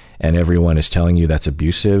stop and everyone is telling you that's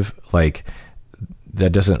abusive, like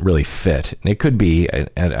that doesn't really fit. And it could be,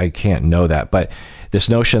 and I can't know that, but this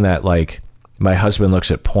notion that like, my husband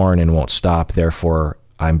looks at porn and won't stop, therefore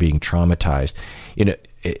I'm being traumatized,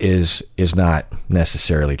 is not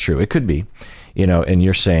necessarily true. It could be, and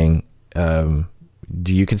you're saying,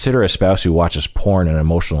 do you consider a spouse who watches porn an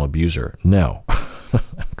emotional abuser? No,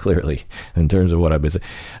 clearly, in terms of what I've been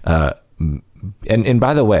saying. And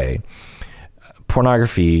by the way,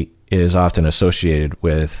 pornography is often associated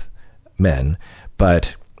with men,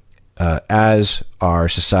 but as our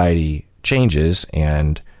society changes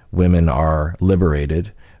and women are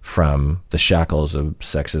liberated from the shackles of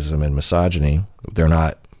sexism and misogyny,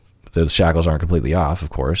 the shackles aren't completely off, of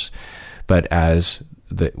course, but as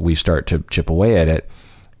we start to chip away at it,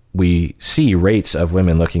 we see rates of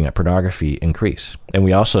women looking at pornography increase. And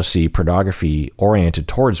we also see pornography oriented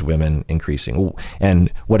towards women increasing.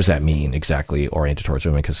 And what does that mean exactly, oriented towards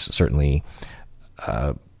women? Because certainly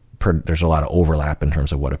there's a lot of overlap in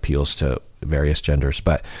terms of what appeals to various genders.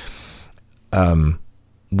 But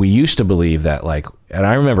we used to believe that, like, and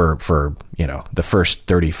I remember for, the first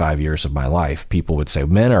 35 years of my life, people would say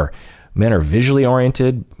men are visually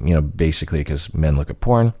oriented, basically because men look at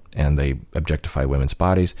porn and they objectify women's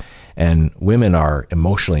bodies, and women are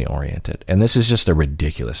emotionally oriented. And this is just a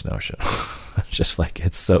ridiculous notion. Just like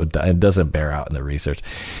it doesn't bear out in the research.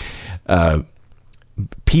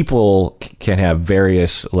 People can have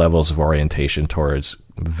various levels of orientation towards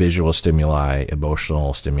visual stimuli,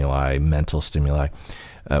 emotional stimuli, mental stimuli.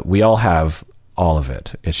 We all have all of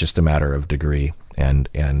it. It's just a matter of degree and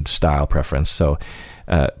style preference. So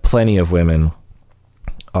plenty of women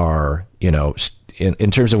are,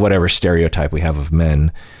 in terms of whatever stereotype we have of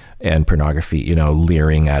men and pornography,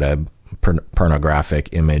 leering at a pornographic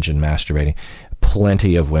image and masturbating.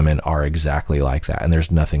 Plenty of women are exactly like that, and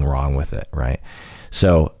there's nothing wrong with it, right?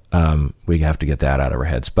 So we have to get that out of our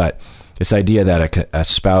heads. But this idea that a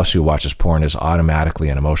spouse who watches porn is automatically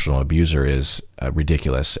an emotional abuser is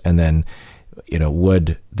ridiculous. And then,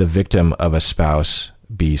 would the victim of a spouse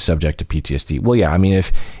be subject to PTSD? Well, yeah. I mean,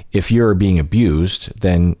 if you're being abused,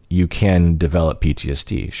 then you can develop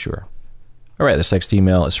PTSD, sure. All right, this next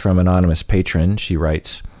email is from anonymous patron. She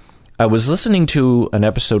writes, I was listening to an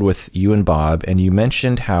episode with you and Bob, and you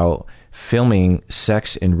mentioned how filming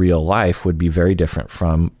sex in real life would be very different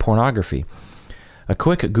from pornography. A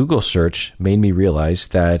quick Google search made me realize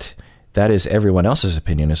that is everyone else's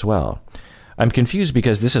opinion as well. I'm confused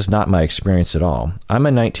because this is not my experience at all. I'm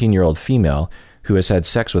a 19-year-old female who has had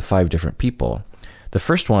sex with 5 different people. The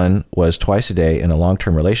first one was twice a day in a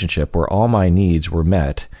long-term relationship where all my needs were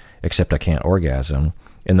met, except I can't orgasm,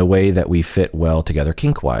 in the way that we fit well together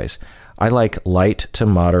kink-wise. I like light to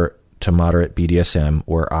moderate BDSM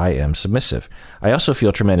where I am submissive. I also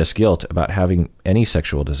feel tremendous guilt about having any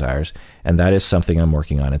sexual desires, and that is something I'm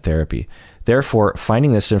working on in therapy. Therefore,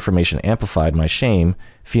 finding this information amplified my shame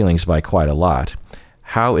feelings by quite a lot.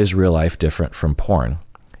 How is real life different from porn?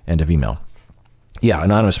 End of email. Yeah,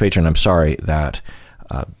 anonymous patron, I'm sorry that,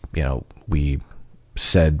 we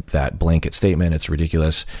said that blanket statement. It's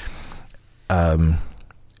ridiculous. And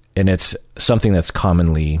it's something that's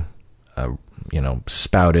commonly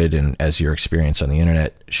spouted, and as your experience on the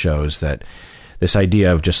internet shows, that this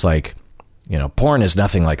idea of just like, porn is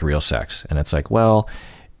nothing like real sex. And it's like, well,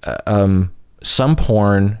 some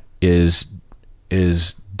porn is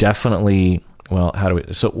definitely, well,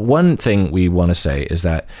 so one thing we want to say is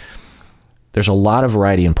that there's a lot of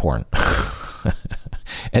variety in porn.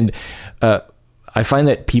 And I find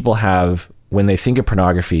that people have, when they think of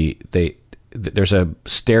pornography, there's a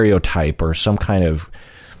stereotype or some kind of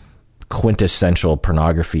quintessential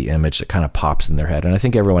pornography image that kind of pops in their head. And I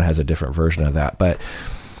think everyone has a different version of that. But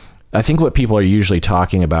I think what people are usually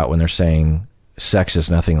talking about when they're saying sex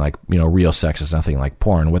is nothing like, real sex is nothing like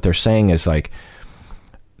porn, what they're saying is like,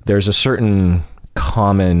 there's a certain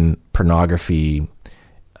common pornography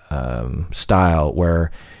style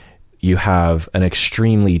where, you have an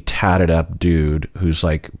extremely tatted up dude who's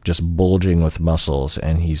like just bulging with muscles,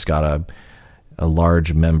 and he's got a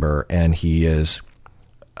large member, and he is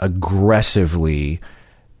aggressively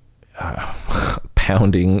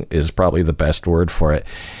pounding is probably the best word for it.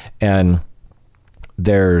 And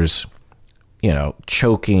there's,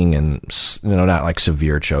 choking and, not like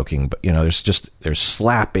severe choking, but, there's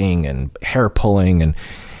slapping and hair pulling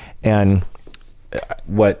and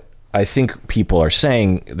what I think people are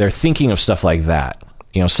saying, they're thinking of stuff like that,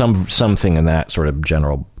 something in that sort of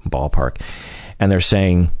general ballpark. And they're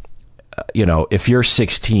saying, if you're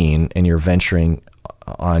 16 and you're venturing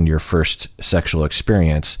on your first sexual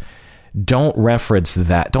experience, don't reference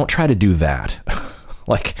that. Don't try to do that.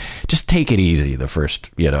 Like, just take it easy the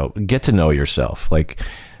first, get to know yourself. Like,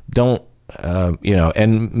 don't,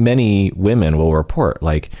 and many women will report,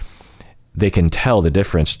 like, they can tell the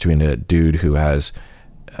difference between a dude who has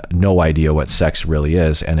no idea what sex really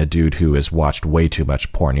is and a dude who has watched way too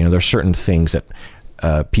much porn. There's certain things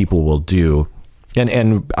that people will do,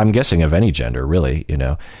 and I'm guessing of any gender, really,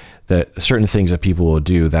 that certain things that people will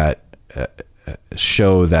do that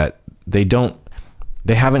show that they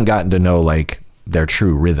haven't gotten to know, like, their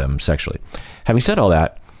true rhythm sexually. Having said all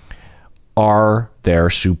that, are there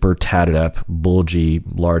super tatted up, bulgy,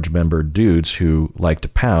 large membered dudes who like to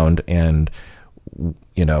pound and,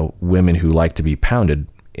 women who like to be pounded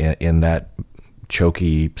in that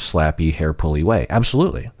choky, slappy, hair pully way?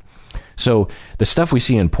 Absolutely. So the stuff we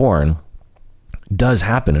see in porn does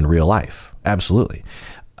happen in real life. Absolutely.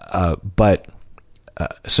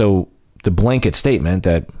 So the blanket statement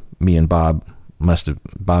that me and Bob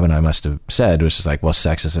and I must have said was just like, well,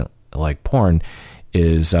 sex isn't like porn,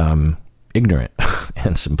 is ignorant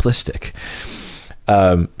and simplistic.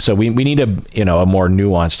 So we need a more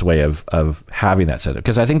nuanced way of having that said,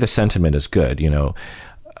 because I think the sentiment is good.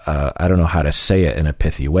 I don't know how to say it in a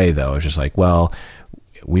pithy way, though. It's just like, well,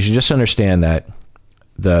 we should just understand that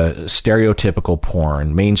the stereotypical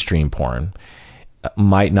porn, mainstream porn,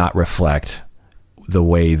 might not reflect the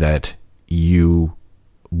way that you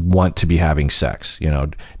want to be having sex.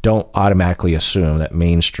 Don't automatically assume that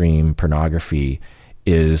mainstream pornography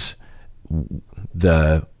is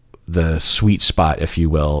the sweet spot, if you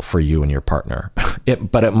will, for you and your partner.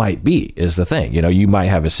 But it might be, is the thing. You might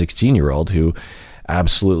have a 16-year-old who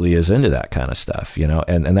absolutely is into that kind of stuff,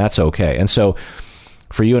 and that's okay. And so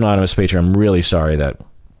for you, Anonymous Patron, I'm really sorry that,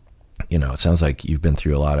 it sounds like you've been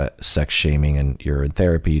through a lot of sex shaming and you're in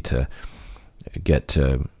therapy to get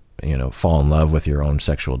to, fall in love with your own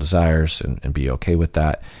sexual desires and be okay with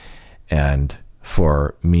that. And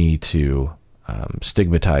for me to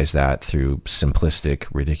stigmatize that through simplistic,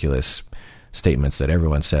 ridiculous statements that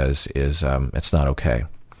everyone says is, it's not okay.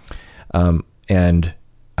 And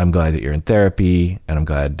I'm glad that you're in therapy, and I'm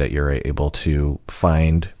glad that you're able to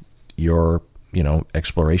find your,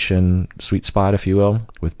 exploration sweet spot, if you will,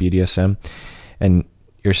 with BDSM. And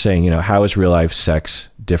you're saying, how is real life sex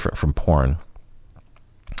different from porn?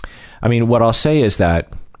 I mean, what I'll say is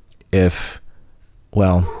that I'll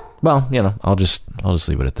just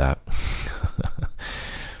leave it at that.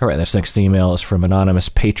 All right, this next email is from Anonymous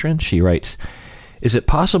Patron. She writes, is it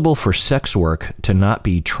possible for sex work to not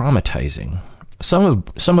be traumatizing? Some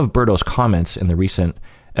of Berto's comments in the recent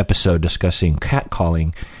episode discussing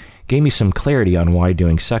catcalling gave me some clarity on why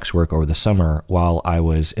doing sex work over the summer while I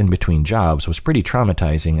was in between jobs was pretty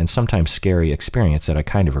traumatizing and sometimes scary experience that I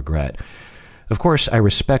kind of regret. Of course, I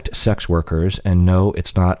respect sex workers and know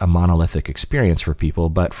it's not a monolithic experience for people,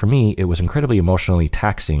 but for me, it was incredibly emotionally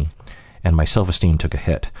taxing and my self-esteem took a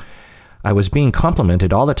hit. I was being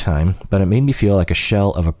complimented all the time, but it made me feel like a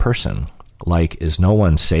shell of a person. Like, is no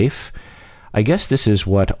one safe? I guess this is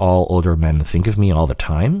what all older men think of me all the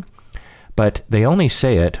time, but they only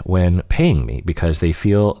say it when paying me because they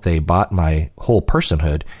feel they bought my whole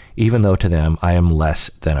personhood, even though to them I am less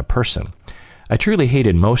than a person. I truly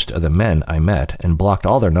hated most of the men I met and blocked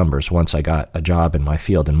all their numbers once I got a job in my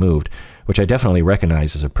field and moved, which I definitely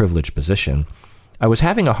recognize as a privileged position. I was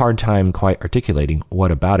having a hard time quite articulating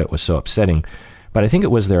what about it was so upsetting, but I think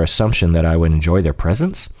it was their assumption that I would enjoy their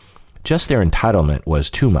presence. Just their entitlement was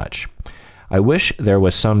too much. I wish there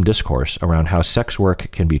was some discourse around how sex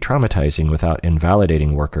work can be traumatizing without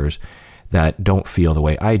invalidating workers that don't feel the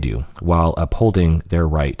way I do, while upholding their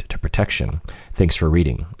right to protection. Thanks for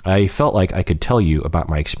reading. I felt like I could tell you about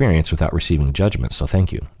my experience without receiving judgment, so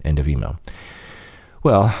thank you. End of email.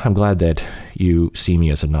 Well, I'm glad that you see me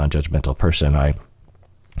as a non-judgmental person. I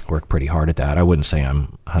work pretty hard at that. I wouldn't say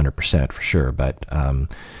I'm 100% for sure, but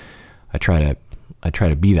I try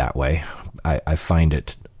to be that way. I find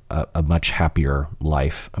it a much happier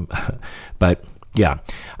life. But yeah,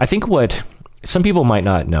 I think what some people might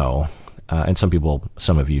not know, and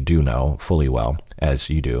some of you do know fully well, as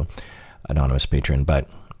you do, anonymous patron, but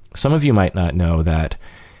some of you might not know that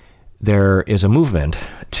there is a movement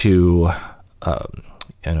to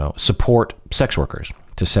support sex workers,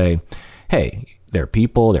 to say, hey, they're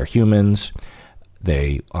people, they're humans,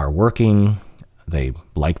 they are working, they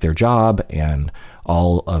like their job, and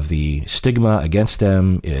all of the stigma against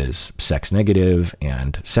them is sex negative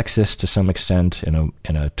and sexist to some extent, in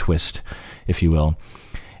a twist, if you will.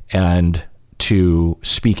 And to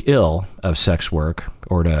speak ill of sex work,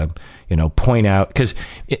 or to, point out, because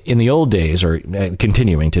in the old days, or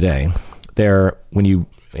continuing today, when you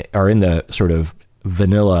are in the sort of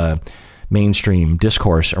vanilla mainstream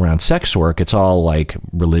discourse around sex work, it's all like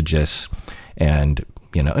religious and,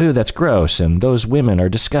 oh, that's gross, and those women are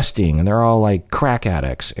disgusting, and they're all like crack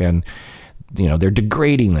addicts, and, they're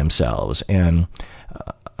degrading themselves, and,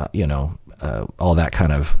 all that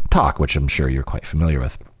kind of talk, which I'm sure you're quite familiar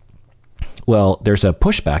with. Well, there's a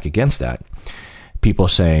pushback against that. People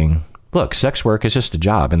saying, look, sex work is just a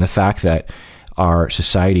job. And the fact that our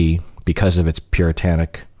society, because of its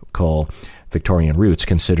puritanical Victorian roots,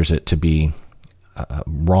 considers it to be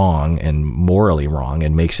wrong and morally wrong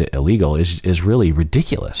and makes it illegal is really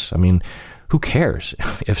ridiculous. I mean, who cares?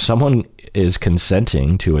 If someone is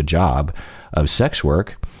consenting to a job of sex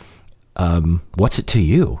work, what's it to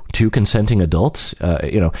you? Two consenting adults?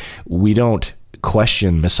 We don't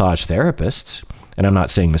question massage therapists, and I'm not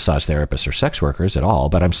saying massage therapists are sex workers at all,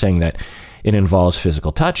 but I'm saying that it involves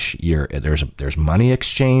physical touch. There's money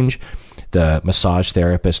exchange. The massage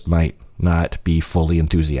therapist might not be fully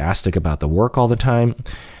enthusiastic about the work all the time,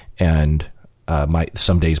 and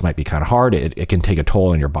some days might be kind of hard. It can take a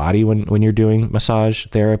toll on your body when you're doing massage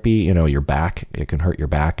therapy. Your back, it can hurt your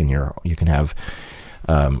back, and you can have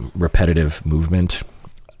repetitive movement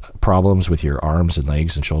problems with your arms and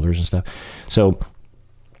legs and shoulders and stuff. So,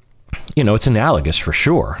 it's analogous for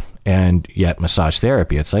sure. And yet massage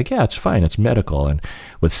therapy, it's like, yeah, it's fine. It's medical. And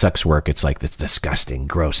with sex work, it's like this disgusting,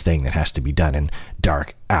 gross thing that has to be done in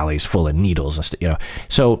dark alleys full of needles and stuff,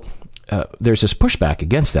 So there's this pushback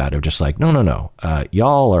against that of just like, no.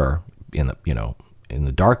 Y'all are in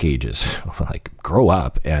the dark ages, like grow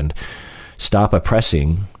up and stop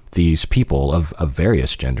oppressing these people of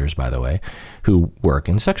various genders, by the way, who work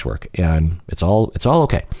in sex work, and it's all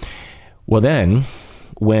okay. Well, then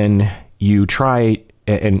when you try,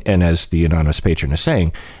 and as the anonymous patron is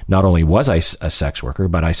saying, not only was I a sex worker,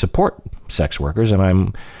 but I support sex workers, and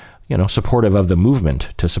I'm, supportive of the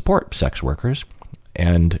movement to support sex workers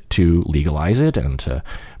and to legalize it and to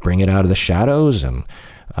bring it out of the shadows and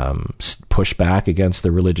push back against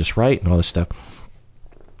the religious right and all this stuff.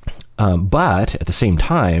 But at the same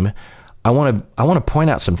time, I want to point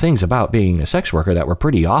out some things about being a sex worker that were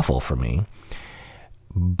pretty awful for me.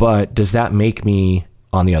 But does that make me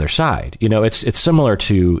on the other side? It's similar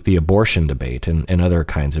to the abortion debate and other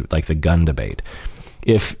kinds of, like the gun debate.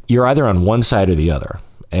 If you're either on one side or the other,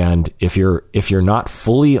 and if you're not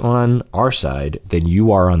fully on our side, then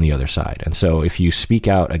you are on the other side. And so if you speak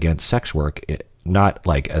out against sex work, not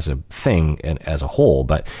like as a thing and as a whole,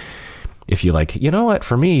 but if you like, what,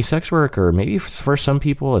 for me, sex work, or maybe for some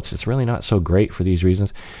people, it's really not so great for these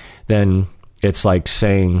reasons, then it's like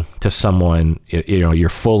saying to someone, you're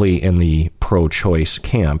fully in the pro-choice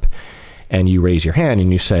camp, and you raise your hand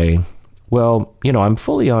and you say, well, I'm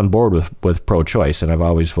fully on board with pro-choice, and I've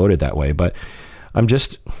always voted that way, but I'm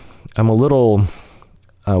a little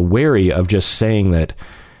wary of just saying that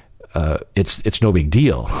it's no big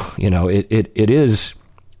deal. It is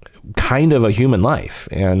kind of a human life,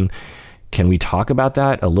 and can we talk about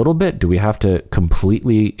that a little bit? Do we have to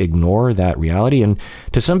completely ignore that reality? And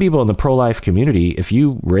to some people in the pro-life community, if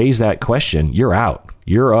you raise that question, you're out.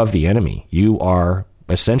 You're of the enemy. You are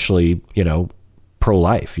essentially,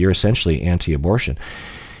 pro-life. You're essentially anti-abortion.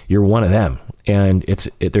 You're one of them. And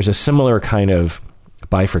there's a similar kind of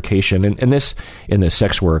bifurcation in the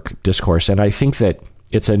sex work discourse. And I think that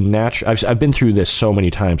it's a natural. I've been through this so many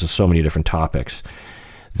times with so many different topics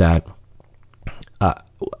that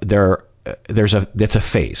it's a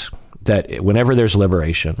phase that whenever there's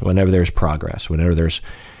liberation, whenever there's progress, whenever there's,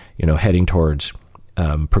 heading towards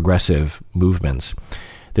progressive movements,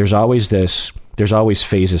 there's always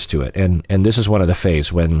phases to it. And this is one of the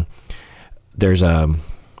phases when there's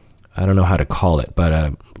I don't know how to call it,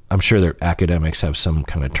 but I'm sure that academics have some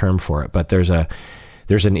kind of term for it, but there's an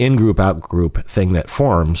in-group, out-group thing that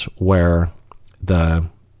forms where the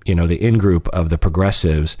in-group of the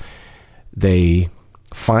progressives, they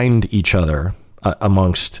find each other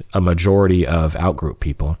amongst a majority of out-group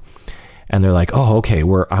people, and they're like, oh, okay,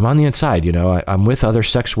 I'm on the inside, I'm with other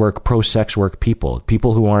pro sex work people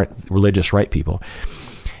who aren't religious right people.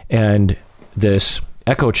 And this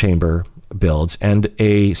echo chamber builds, and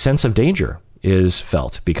a sense of danger is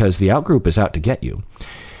felt because the outgroup is out to get you.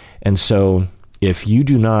 And so if you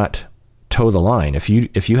do not toe the line, if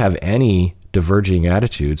you have any diverging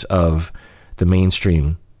attitudes of the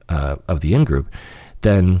mainstream of the in-group,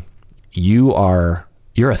 then you're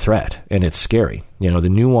a threat, and it's scary.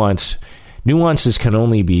 The nuances can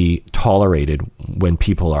only be tolerated when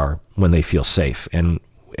they feel safe. And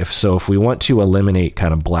if we want to eliminate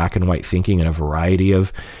kind of black and white thinking in a variety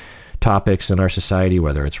of topics in our society,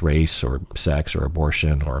 whether it's race or sex or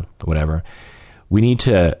abortion or whatever, we need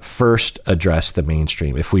to first address the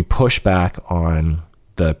mainstream. If we push back on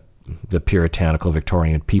the puritanical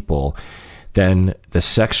Victorian people, then the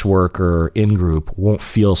sex worker in-group won't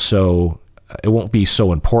be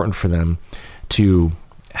so important for them to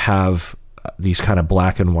have these kind of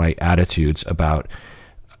black and white attitudes about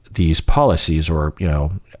these policies or,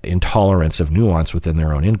 intolerance of nuance within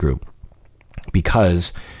their own in-group,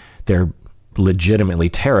 because they're legitimately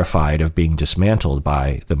terrified of being dismantled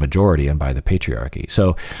by the majority and by the patriarchy.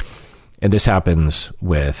 So, and this happens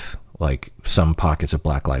with like some pockets of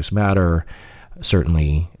Black Lives Matter,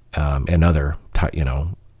 certainly, and other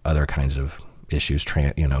kinds of issues,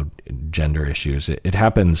 gender issues. It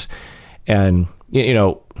happens, and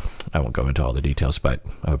I won't go into all the details, but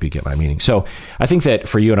I hope you get my meaning. So I think that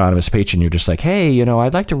for you, anonymous patron, you're just like, hey,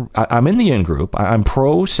 I'm in the in-group. I'm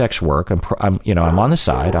pro sex work. I'm on the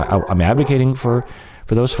side. I'm advocating for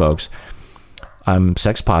those folks. I'm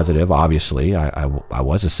sex positive. Obviously, I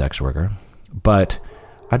was a sex worker, but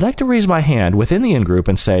I'd like to raise my hand within the in-group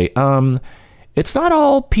and say, it's not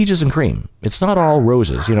all peaches and cream. It's not all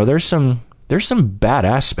roses. There's some bad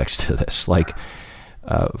aspects to this. Like,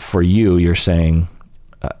 for you, you're saying,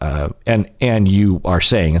 and you are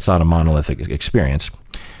saying it's not a monolithic experience,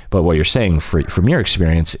 but what you're saying from your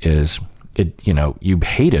experience is you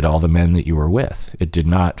hated all the men that you were with. It did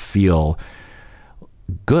not feel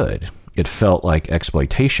good. It felt like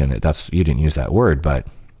exploitation. You didn't use that word, but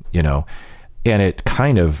and it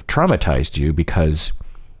kind of traumatized you because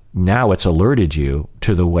now it's alerted you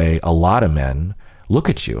to the way a lot of men look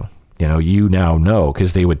at you. You now know,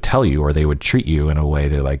 because they would tell you, or they would treat you in a way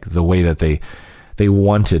the way that they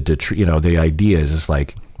wanted to treat, the idea is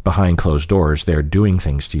like behind closed doors, they're doing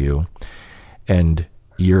things to you. And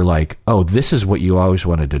you're like, oh, this is what you always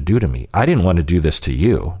wanted to do to me. I didn't want to do this to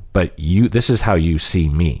you, but this is how you see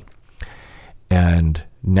me. And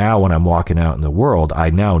now when I'm walking out in the world, I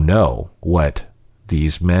now know what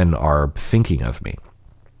these men are thinking of me.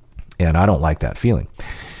 And I don't like that feeling.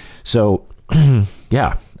 So,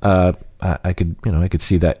 yeah. I could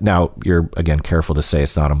see that. Now, you're, again, careful to say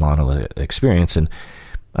it's not a monolithic experience, and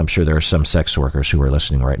I'm sure there are some sex workers who are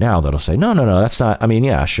listening right now that'll say, no, that's not,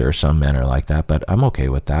 yeah, sure, some men are like that, but I'm okay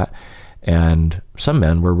with that. And some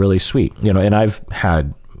men were really sweet, and I've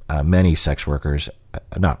had many sex workers,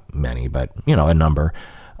 not many, but, a number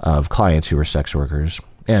of clients who are sex workers,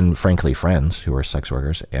 and frankly, friends who are sex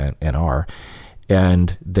workers and are,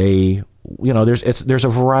 and they, there's a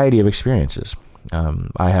variety of experiences.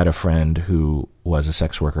 I had a friend who was a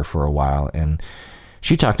sex worker for a while, and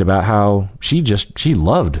she talked about how she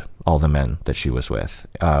loved all the men that she was with.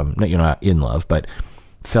 Not in love, but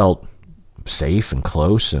felt safe and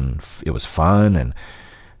close, and it was fun, and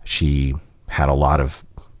she had a lot of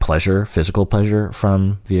pleasure, physical pleasure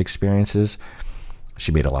from the experiences.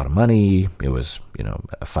 She made a lot of money. It was,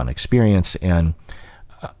 a fun experience. And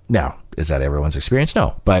now, is that everyone's experience?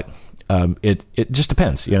 No, but it just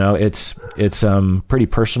depends. It's pretty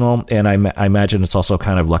personal, and I imagine it's also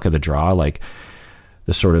kind of luck of the draw. Like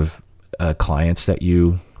the sort of clients that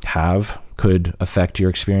you have could affect your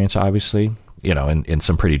experience, obviously. In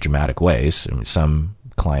some pretty dramatic ways. Some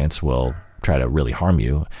clients will try to really harm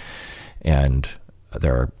you, and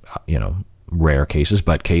there are rare cases,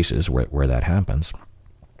 but cases where that happens.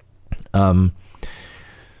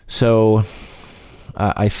 So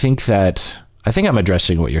I think I'm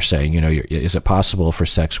addressing what you're saying. Is it possible for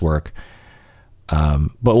sex work?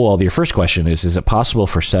 Your first question is it possible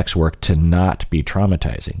for sex work to not be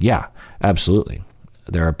traumatizing? Yeah, absolutely.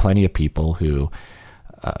 There are plenty of people who,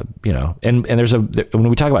 and when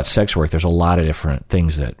we talk about sex work, there's a lot of different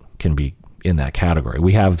things that can be in that category.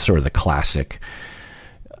 We have sort of the classic,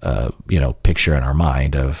 picture in our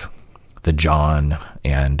mind of the John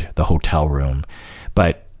and the hotel room,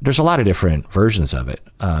 but there's a lot of different versions of it.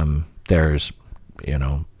 There's,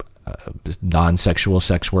 non-sexual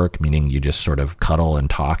sex work, meaning you just sort of cuddle and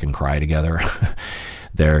talk and cry together.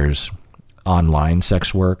 There's online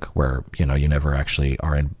sex work where, you never actually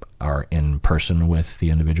are are in person with the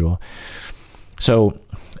individual. So,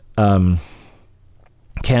 can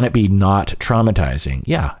it be not traumatizing?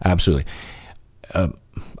 Yeah, absolutely.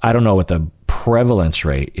 I don't know what the prevalence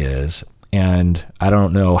rate is, and I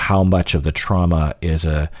don't know how much of the trauma is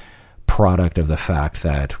a product of the fact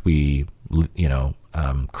that we,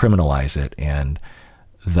 criminalize it and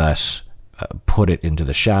thus put it into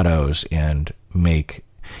the shadows and make,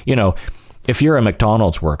 if you're a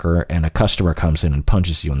McDonald's worker and a customer comes in and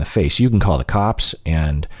punches you in the face, you can call the cops,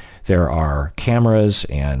 and there are cameras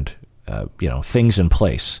and things in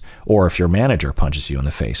place. Or if your manager punches you in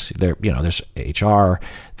the face, there's HR,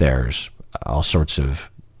 there's all sorts of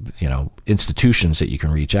institutions that you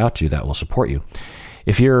can reach out to that will support you.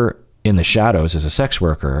 If you're in the shadows as a sex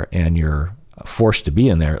worker and you're forced to be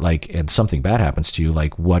in there, and something bad happens to you,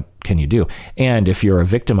 what can you do? And if you're a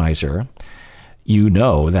victimizer, you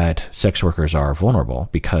know that sex workers are vulnerable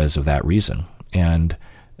because of that reason. And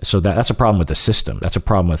so that's a problem with the system. That's a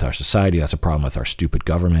problem with our society. That's a problem with our stupid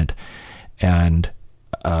government. And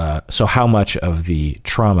so how much of the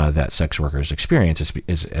trauma that sex workers experience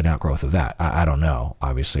is an outgrowth of that? I don't know,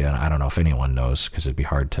 obviously. And I don't know if anyone knows, because it'd be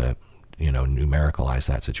hard to, numericalize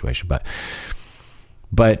that situation.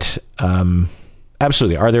 But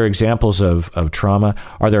absolutely. Are there examples of trauma?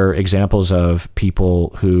 Are there examples of people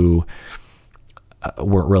who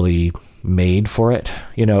weren't really made for it?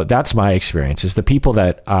 That's my experience, is the people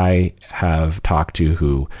that I have talked to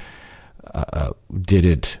who did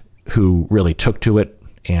it, who really took to it,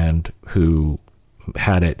 and who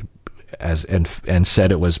had it and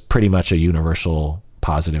said it was pretty much a universal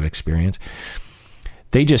positive experience.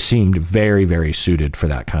 They just seemed very, very suited for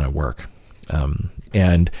that kind of work.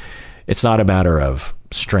 And it's not a matter of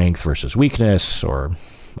strength versus weakness, or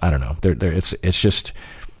I don't know. It's just,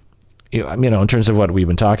 in terms of what we've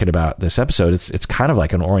been talking about this episode, it's kind of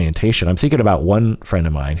like an orientation. I'm thinking about one friend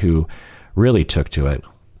of mine who really took to it,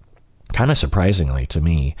 kind of surprisingly to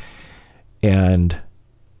me. And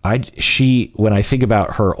when I think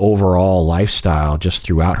about her overall lifestyle just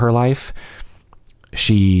throughout her life,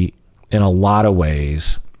 she, in a lot of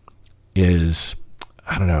ways, is,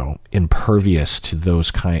 I don't know, impervious to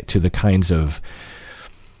the kinds of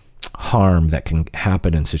harm that can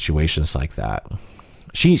happen in situations like that.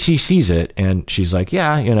 She sees it and she's like,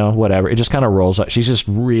 yeah, whatever. It just kind of rolls up. She's just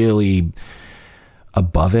really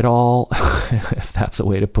above it all, if that's a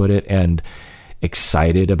way to put it, and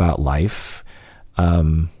excited about life.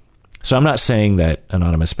 So I'm not saying that,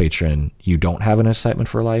 anonymous patron, you don't have an excitement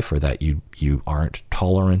for life, or that you aren't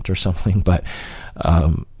tolerant or something, but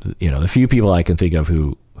the few people I can think of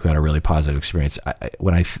who had a really positive experience,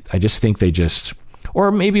 I just think they just,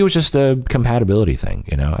 or maybe it was just a compatibility thing.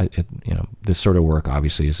 This sort of work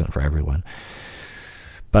obviously isn't for everyone.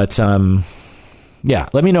 But yeah,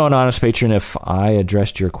 let me know, anonymous patron, if I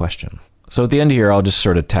addressed your question. So at the end here, I'll just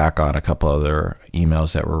sort of tack on a couple other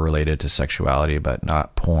emails that were related to sexuality, but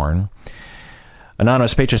not porn.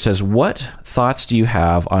 Anonymous patron says, what thoughts do you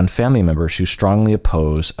have on family members who strongly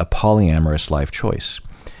oppose a polyamorous life choice?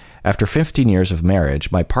 After 15 years of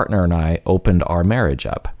marriage, my partner and I opened our marriage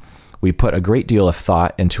up. We put a great deal of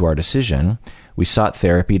thought into our decision. We sought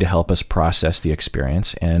therapy to help us process the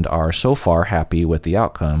experience and are so far happy with the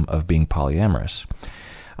outcome of being polyamorous.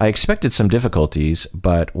 I expected some difficulties,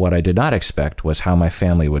 but what I did not expect was how my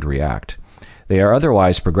family would react. They are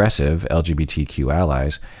otherwise progressive LGBTQ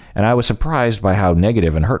allies, and I was surprised by how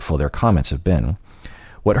negative and hurtful their comments have been.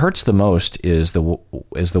 What hurts the most is the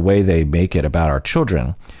way they make it about our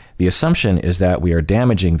children. The assumption is that we are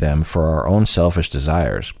damaging them for our own selfish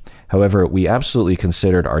desires. However, we absolutely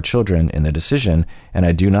considered our children in the decision, and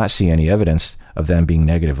I do not see any evidence of them being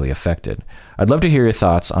negatively affected. I'd love to hear your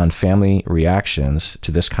thoughts on family reactions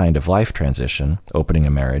to this kind of life transition, opening a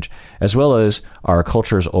marriage, as well as our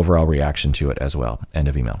culture's overall reaction to it as well. End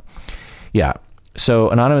of email. Yeah. So,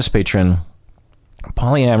 anonymous patron,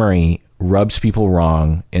 polyamory rubs people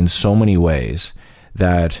wrong in so many ways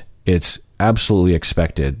that it's absolutely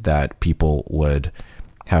expected that people would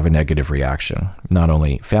have a negative reaction, not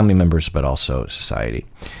only family members, but also society.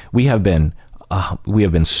 We have been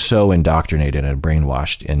so indoctrinated and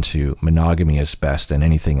brainwashed into monogamy is best and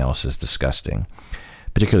anything else is disgusting,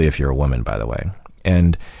 particularly if you're a woman, by the way.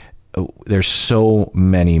 And there's so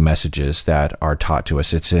many messages that are taught to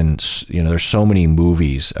us. It's in, there's so many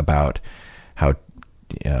movies about how,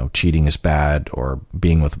 cheating is bad, or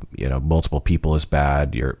being with, multiple people is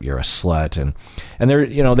bad. You're a slut. And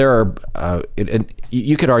there are,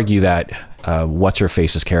 you could argue that, what's her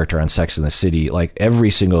face's character on Sex and the City, like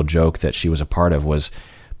every single joke that she was a part of was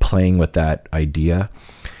playing with that idea.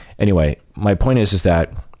 Anyway, my point is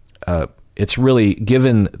that, it's really,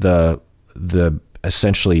 given the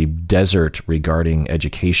essentially desert regarding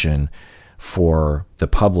education for the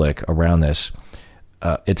public around this,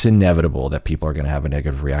 it's inevitable that people are going to have a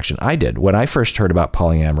negative reaction. I did. When I first heard about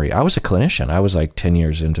polyamory, I was a clinician. I was like 10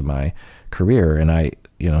 years into my career, and I,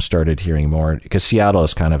 started hearing more, because Seattle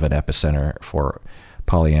is kind of an epicenter for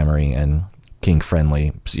polyamory and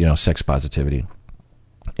kink-friendly, sex positivity.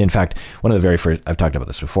 In fact, one of the very first, I've talked about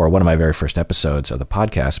this before, one of my very first episodes of the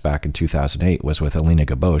podcast back in 2008 was with Alina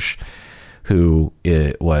Gabosh, who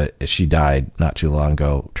she died not too long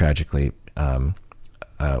ago, tragically. Her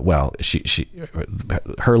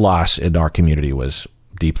loss in our community was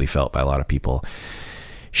deeply felt by a lot of people.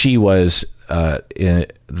 She was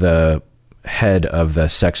the head of the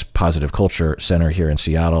Sex Positive Culture Center here in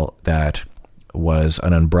Seattle, that was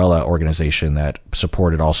an umbrella organization that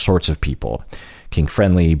supported all sorts of people,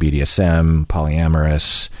 kink-friendly, BDSM,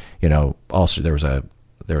 polyamorous. Also there was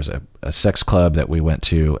a sex club that we went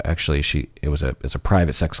to. Actually, it's a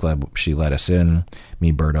private sex club. She let us in,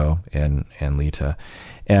 me, Berto, and Lita.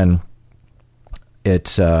 And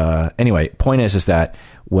it's, anyway, point is that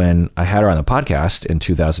when I had her on the podcast in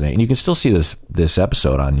 2008, and you can still see this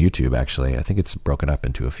episode on YouTube, actually. I think it's broken up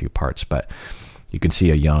into a few parts, but you can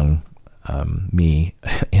see a young me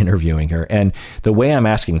interviewing her. And the way I'm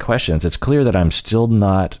asking questions, it's clear that I'm still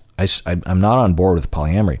not, I'm not on board with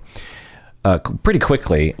polyamory. Pretty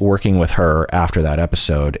quickly, working with her after that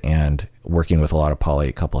episode and working with a lot of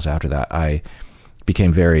poly couples after that, I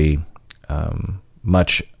became very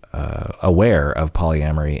much aware of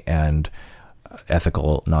polyamory and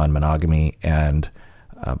ethical non-monogamy. And,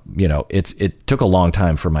 it took a long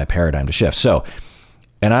time for my paradigm to shift. So,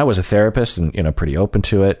 and I was a therapist and, pretty open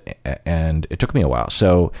to it. And it took me a while.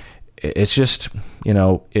 So it's just,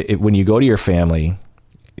 when you go to your family,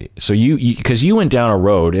 so because you went down a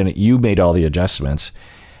road and you made all the adjustments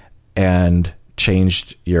and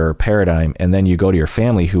changed your paradigm, and then you go to your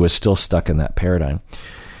family who is still stuck in that paradigm.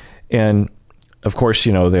 And of course,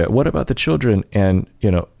 what about the children? And,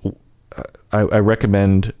 I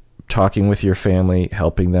recommend talking with your family,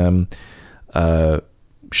 helping them,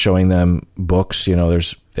 showing them books.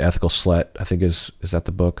 There's The Ethical Slut, I think is that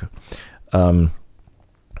the book?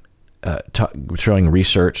 Showing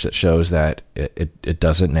research that shows that it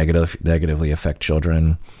doesn't negatively affect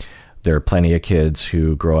children. There are plenty of kids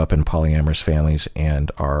who grow up in polyamorous families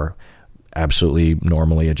and are absolutely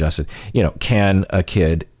normally adjusted. Can a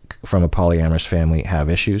kid from a polyamorous family have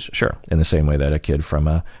issues? Sure. In the same way that a kid from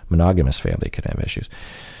a monogamous family can have issues.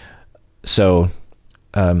 So,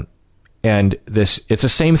 and it's the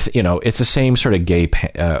same, it's the same sort of gay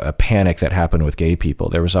panic that happened with gay people.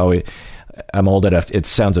 There was always, I'm old enough, it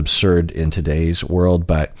sounds absurd in today's world,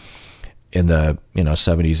 but in the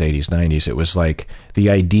 70s, 80s, 90s, it was like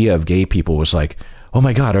the idea of gay people was like, oh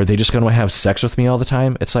my God, are they just going to have sex with me all the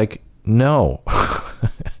time? It's like, no.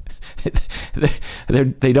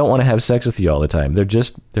 They don't want to have sex with you all the time.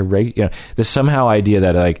 There's somehow idea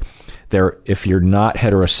that like if you're not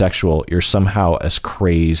heterosexual, you're somehow a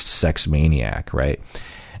crazed sex maniac, right?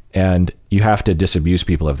 And you have to disabuse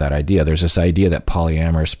people of that idea. There's this idea that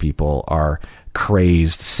polyamorous people are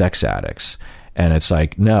crazed sex addicts. And it's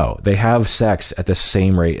like, no, they have sex at the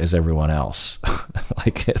same rate as everyone else.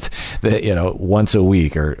 Like, once a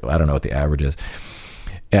week, or I don't know what the average is.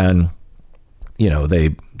 And,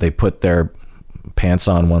 they put their pants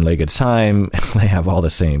on one leg at a time. They have all the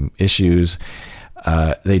same issues.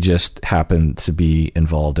 They just happen to be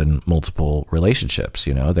involved in multiple relationships.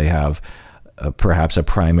 They have perhaps a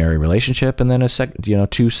primary relationship, and then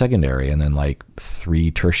two secondary, and then like 3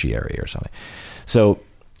 tertiary or something. So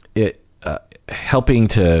it helping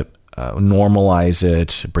to normalize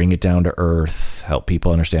it, bring it down to earth, help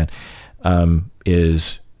people understand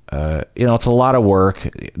is it's a lot of work.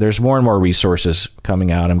 There's more and more resources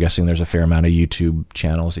coming out. I'm guessing there's a fair amount of YouTube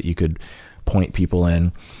channels that you could point people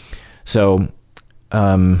in. So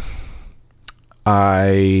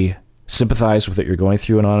I sympathize with what you're going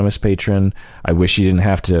through, Anonymous Patron. I wish you didn't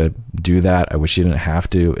have to do that. I wish you didn't have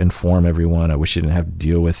to inform everyone. I wish you didn't have to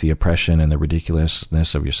deal with the oppression and the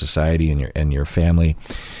ridiculousness of your society and your family.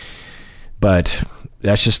 But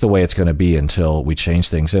that's just the way it's going to be until we change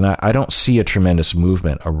things. And I don't see a tremendous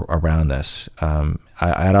movement around this.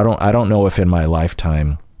 I don't know if in my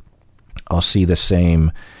lifetime I'll see the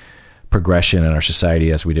same progression in our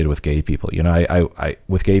society as we did with gay people. I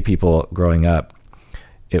with gay people growing up,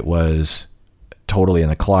 it was totally in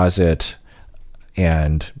the closet,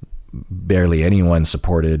 and barely anyone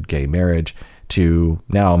supported gay marriage, to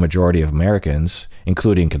now a majority of Americans,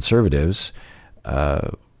 including conservatives,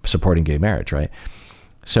 supporting gay marriage, right?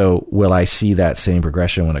 So will I see that same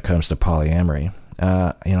progression when it comes to polyamory?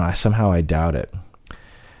 Somehow I doubt it.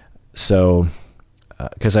 So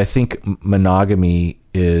because I think monogamy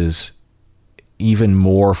is even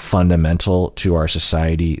more fundamental to our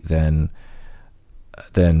society than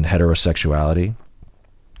heterosexuality.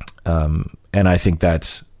 And I think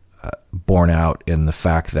that's borne out in the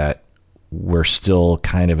fact that we're still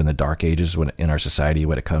kind of in the dark ages in our society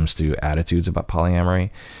when it comes to attitudes about polyamory.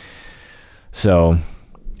 So,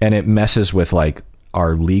 and it messes with like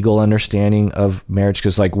our legal understanding of marriage.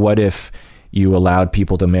 Because like, what if you allowed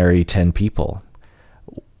people to marry 10 people?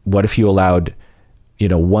 What if you allowed,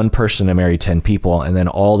 one person to marry 10 people and then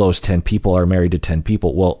all those 10 people are married to 10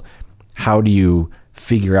 people? Well, how do you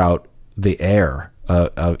figure out the heir?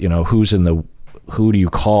 Who do you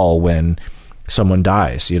call when someone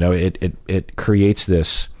dies? It creates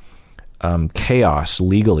this chaos,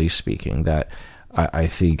 legally speaking, that I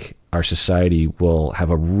think our society will have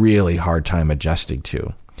a really hard time adjusting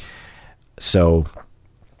to. So,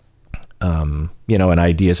 and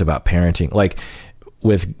ideas about parenting, like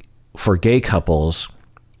for gay couples,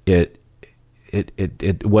 it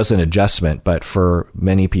was an adjustment, but for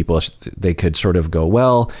many people, they could sort of go,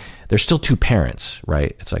 well, there's still two parents,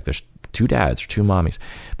 right? It's like there's two dads or two mommies.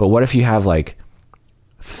 But what if you have like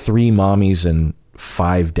 3 mommies and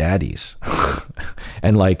 5 daddies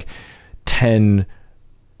and like 10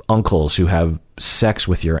 uncles who have sex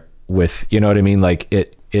with you know what I mean? Like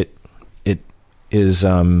it is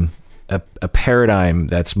a paradigm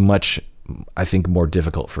that's much, I think, more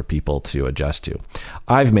difficult for people to adjust to.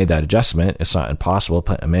 I've made that adjustment. It's not impossible,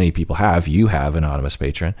 but many people have. You have, anonymous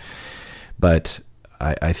patron, but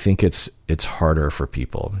I think it's harder for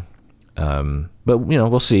people. But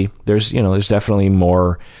we'll see. There's definitely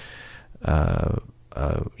more.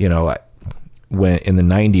 When in the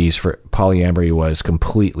 90s, for polyamory was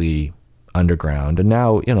completely underground, and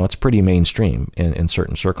now it's pretty mainstream in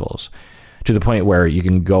certain circles, to the point where you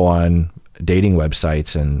can go on dating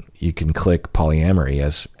websites and you can click polyamory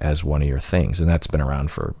as one of your things, and that's been around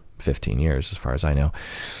for 15 years as far as I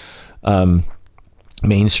know.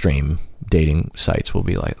 Mainstream dating sites will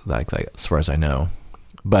be like as far as I know.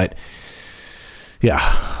 But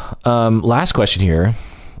yeah, last question here.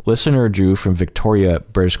 Listener Drew from Victoria,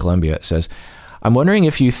 British Columbia says, I'm wondering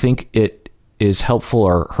if you think it is helpful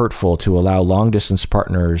or hurtful to allow long distance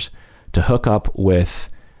partners to hook up with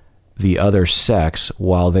the other sex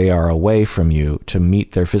while they are away from you to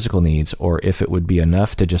meet their physical needs, or if it would be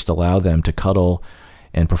enough to just allow them to cuddle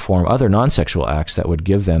and perform other non-sexual acts that would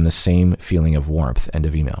give them the same feeling of warmth. End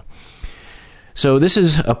of email. So this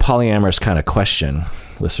is a polyamorous kind of question,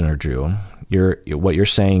 listener Drew. What you're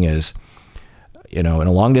saying is, in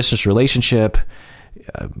a long distance relationship,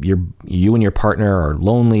 you and your partner are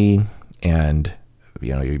lonely, and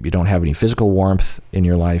you don't have any physical warmth in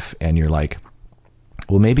your life, and you're like,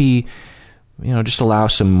 well, maybe just allow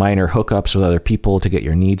some minor hookups with other people to get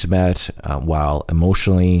your needs met, while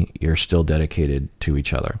emotionally you're still dedicated to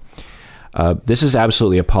each other. This is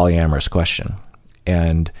absolutely a polyamorous question,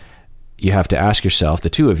 and you have to ask yourself, the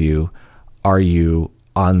two of you, are you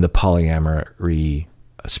on the polyamory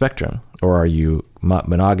spectrum, or are you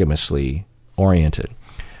monogamously oriented?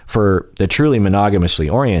 For the truly monogamously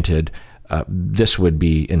oriented, this would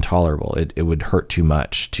be intolerable. It would hurt too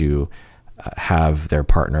much to have their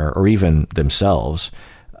partner, or even themselves,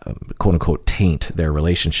 quote unquote, taint their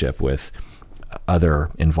relationship with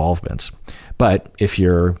other involvements. But if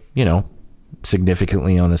you're,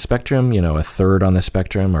 significantly on the spectrum, a third on the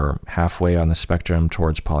spectrum or halfway on the spectrum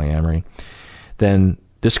towards polyamory, then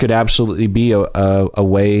this could absolutely be a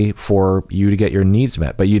way for you to get your needs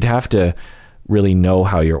met. But you'd have to really know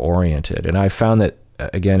how you're oriented. And I found that,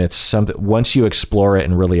 again, it's something, once you explore it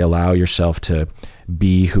and really allow yourself to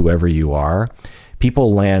be whoever you are,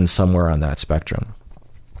 people land somewhere on that spectrum.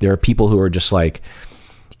 There are people who are just like,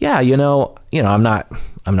 yeah, I'm not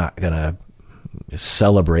going to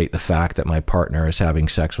celebrate the fact that my partner is having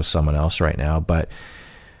sex with someone else right now, but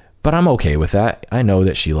I'm okay with that. I know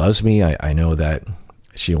that she loves me. I know that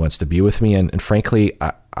she wants to be with me. And frankly,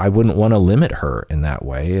 I wouldn't want to limit her in that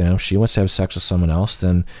way. If she wants to have sex with someone else,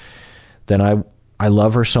 then I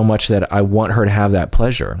love her so much that I want her to have that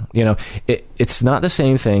pleasure. It's not the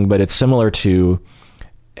same thing, but it's similar to,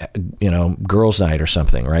 girls' night or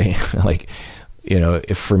something, right? Like,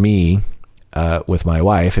 if for me, with my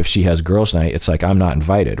wife, if she has girls' night, it's like I'm not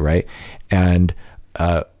invited, right? And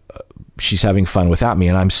she's having fun without me,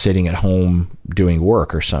 and I'm sitting at home doing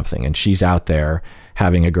work or something, and she's out there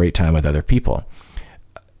having a great time with other people.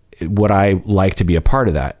 Would I like to be a part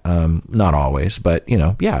of that? Not always, but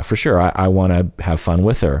yeah, for sure. I want to have fun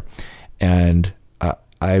with her, and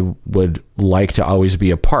I would like to always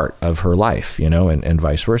be a part of her life, and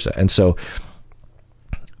vice versa. And so,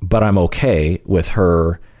 but I'm okay with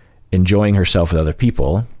her enjoying herself with other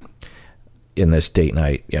people in this date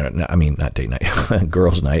night, not date night,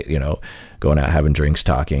 girls' night, going out, having drinks,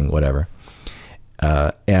 talking, whatever.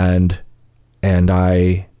 And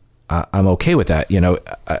I'm okay with that.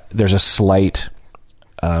 There's a slight,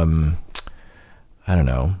 there's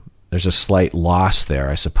a slight loss there,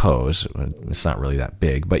 I suppose. It's not really that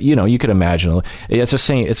big, but you could imagine it's a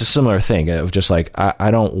similar thing of just like,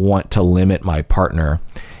 I don't want to limit my partner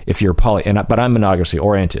if you're but I'm monogamously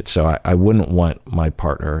oriented. So I wouldn't want my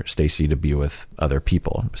partner, Stacy, to be with other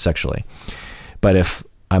people sexually. But if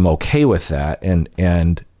I'm okay with that,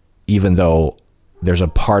 and even though there's a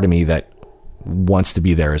part of me that wants to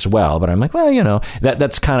be there as well, but I'm like, well,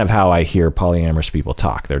 that's kind of how I hear polyamorous people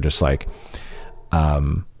talk. They're just like,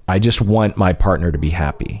 I just want my partner to be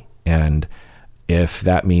happy. And if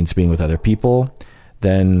that means being with other people,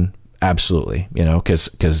 then absolutely,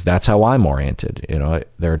 because that's how I'm oriented.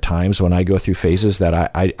 There are times when I go through phases that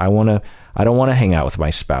I don't want to hang out with my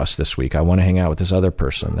spouse this week. I want to hang out with this other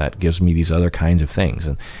person that gives me these other kinds of things.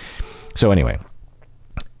 And so anyway,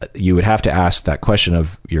 you would have to ask that question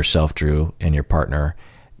of yourself, Drew, and your partner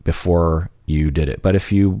before you did it. But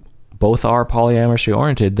if you both are polyamorously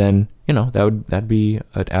oriented, then that'd be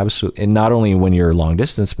an absolute, and not only when you're long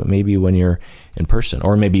distance, but maybe when you're in person,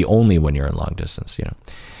 or maybe only when you're in long distance.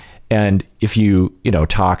 And if you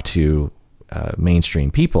talk to mainstream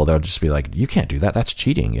people, they'll just be like, you can't do that. That's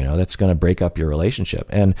cheating. That's going to break up your relationship.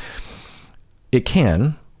 And it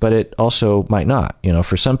can, but it also might not.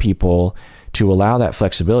 For some people, to allow that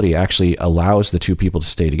flexibility actually allows the two people to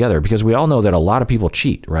stay together, because we all know that a lot of people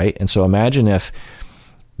cheat, right? And so imagine if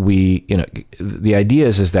the idea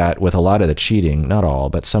is that with a lot of the cheating, not all,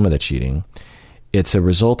 but some of the cheating, it's a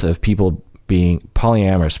result of people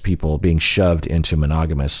polyamorous people being shoved into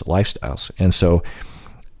monogamous lifestyles. And so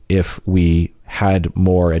if we had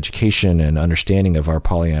more education and understanding of our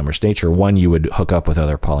polyamorous nature, one, you would hook up with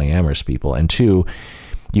other polyamorous people, and two,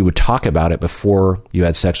 you would talk about it before you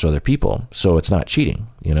had sex with other people. So it's not cheating.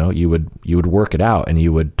 You would work it out, and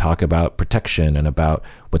you would talk about protection and about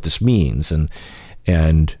what this means,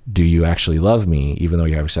 and do you actually love me even though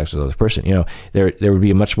you're having sex with another person? There would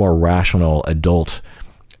be a much more rational adult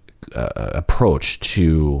approach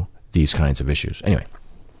to these kinds of issues. Anyway.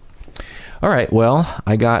 All right. Well,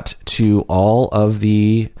 I got to all of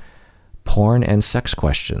the porn and sex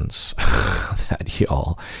questions that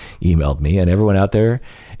y'all emailed me, and everyone out there,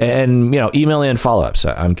 and email in follow-ups.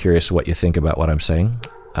 I'm curious what you think about what I'm saying,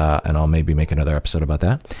 and I'll maybe make another episode about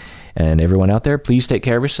that. And everyone out there, please take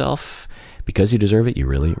care of yourself, because you deserve it. You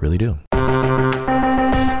really, really do.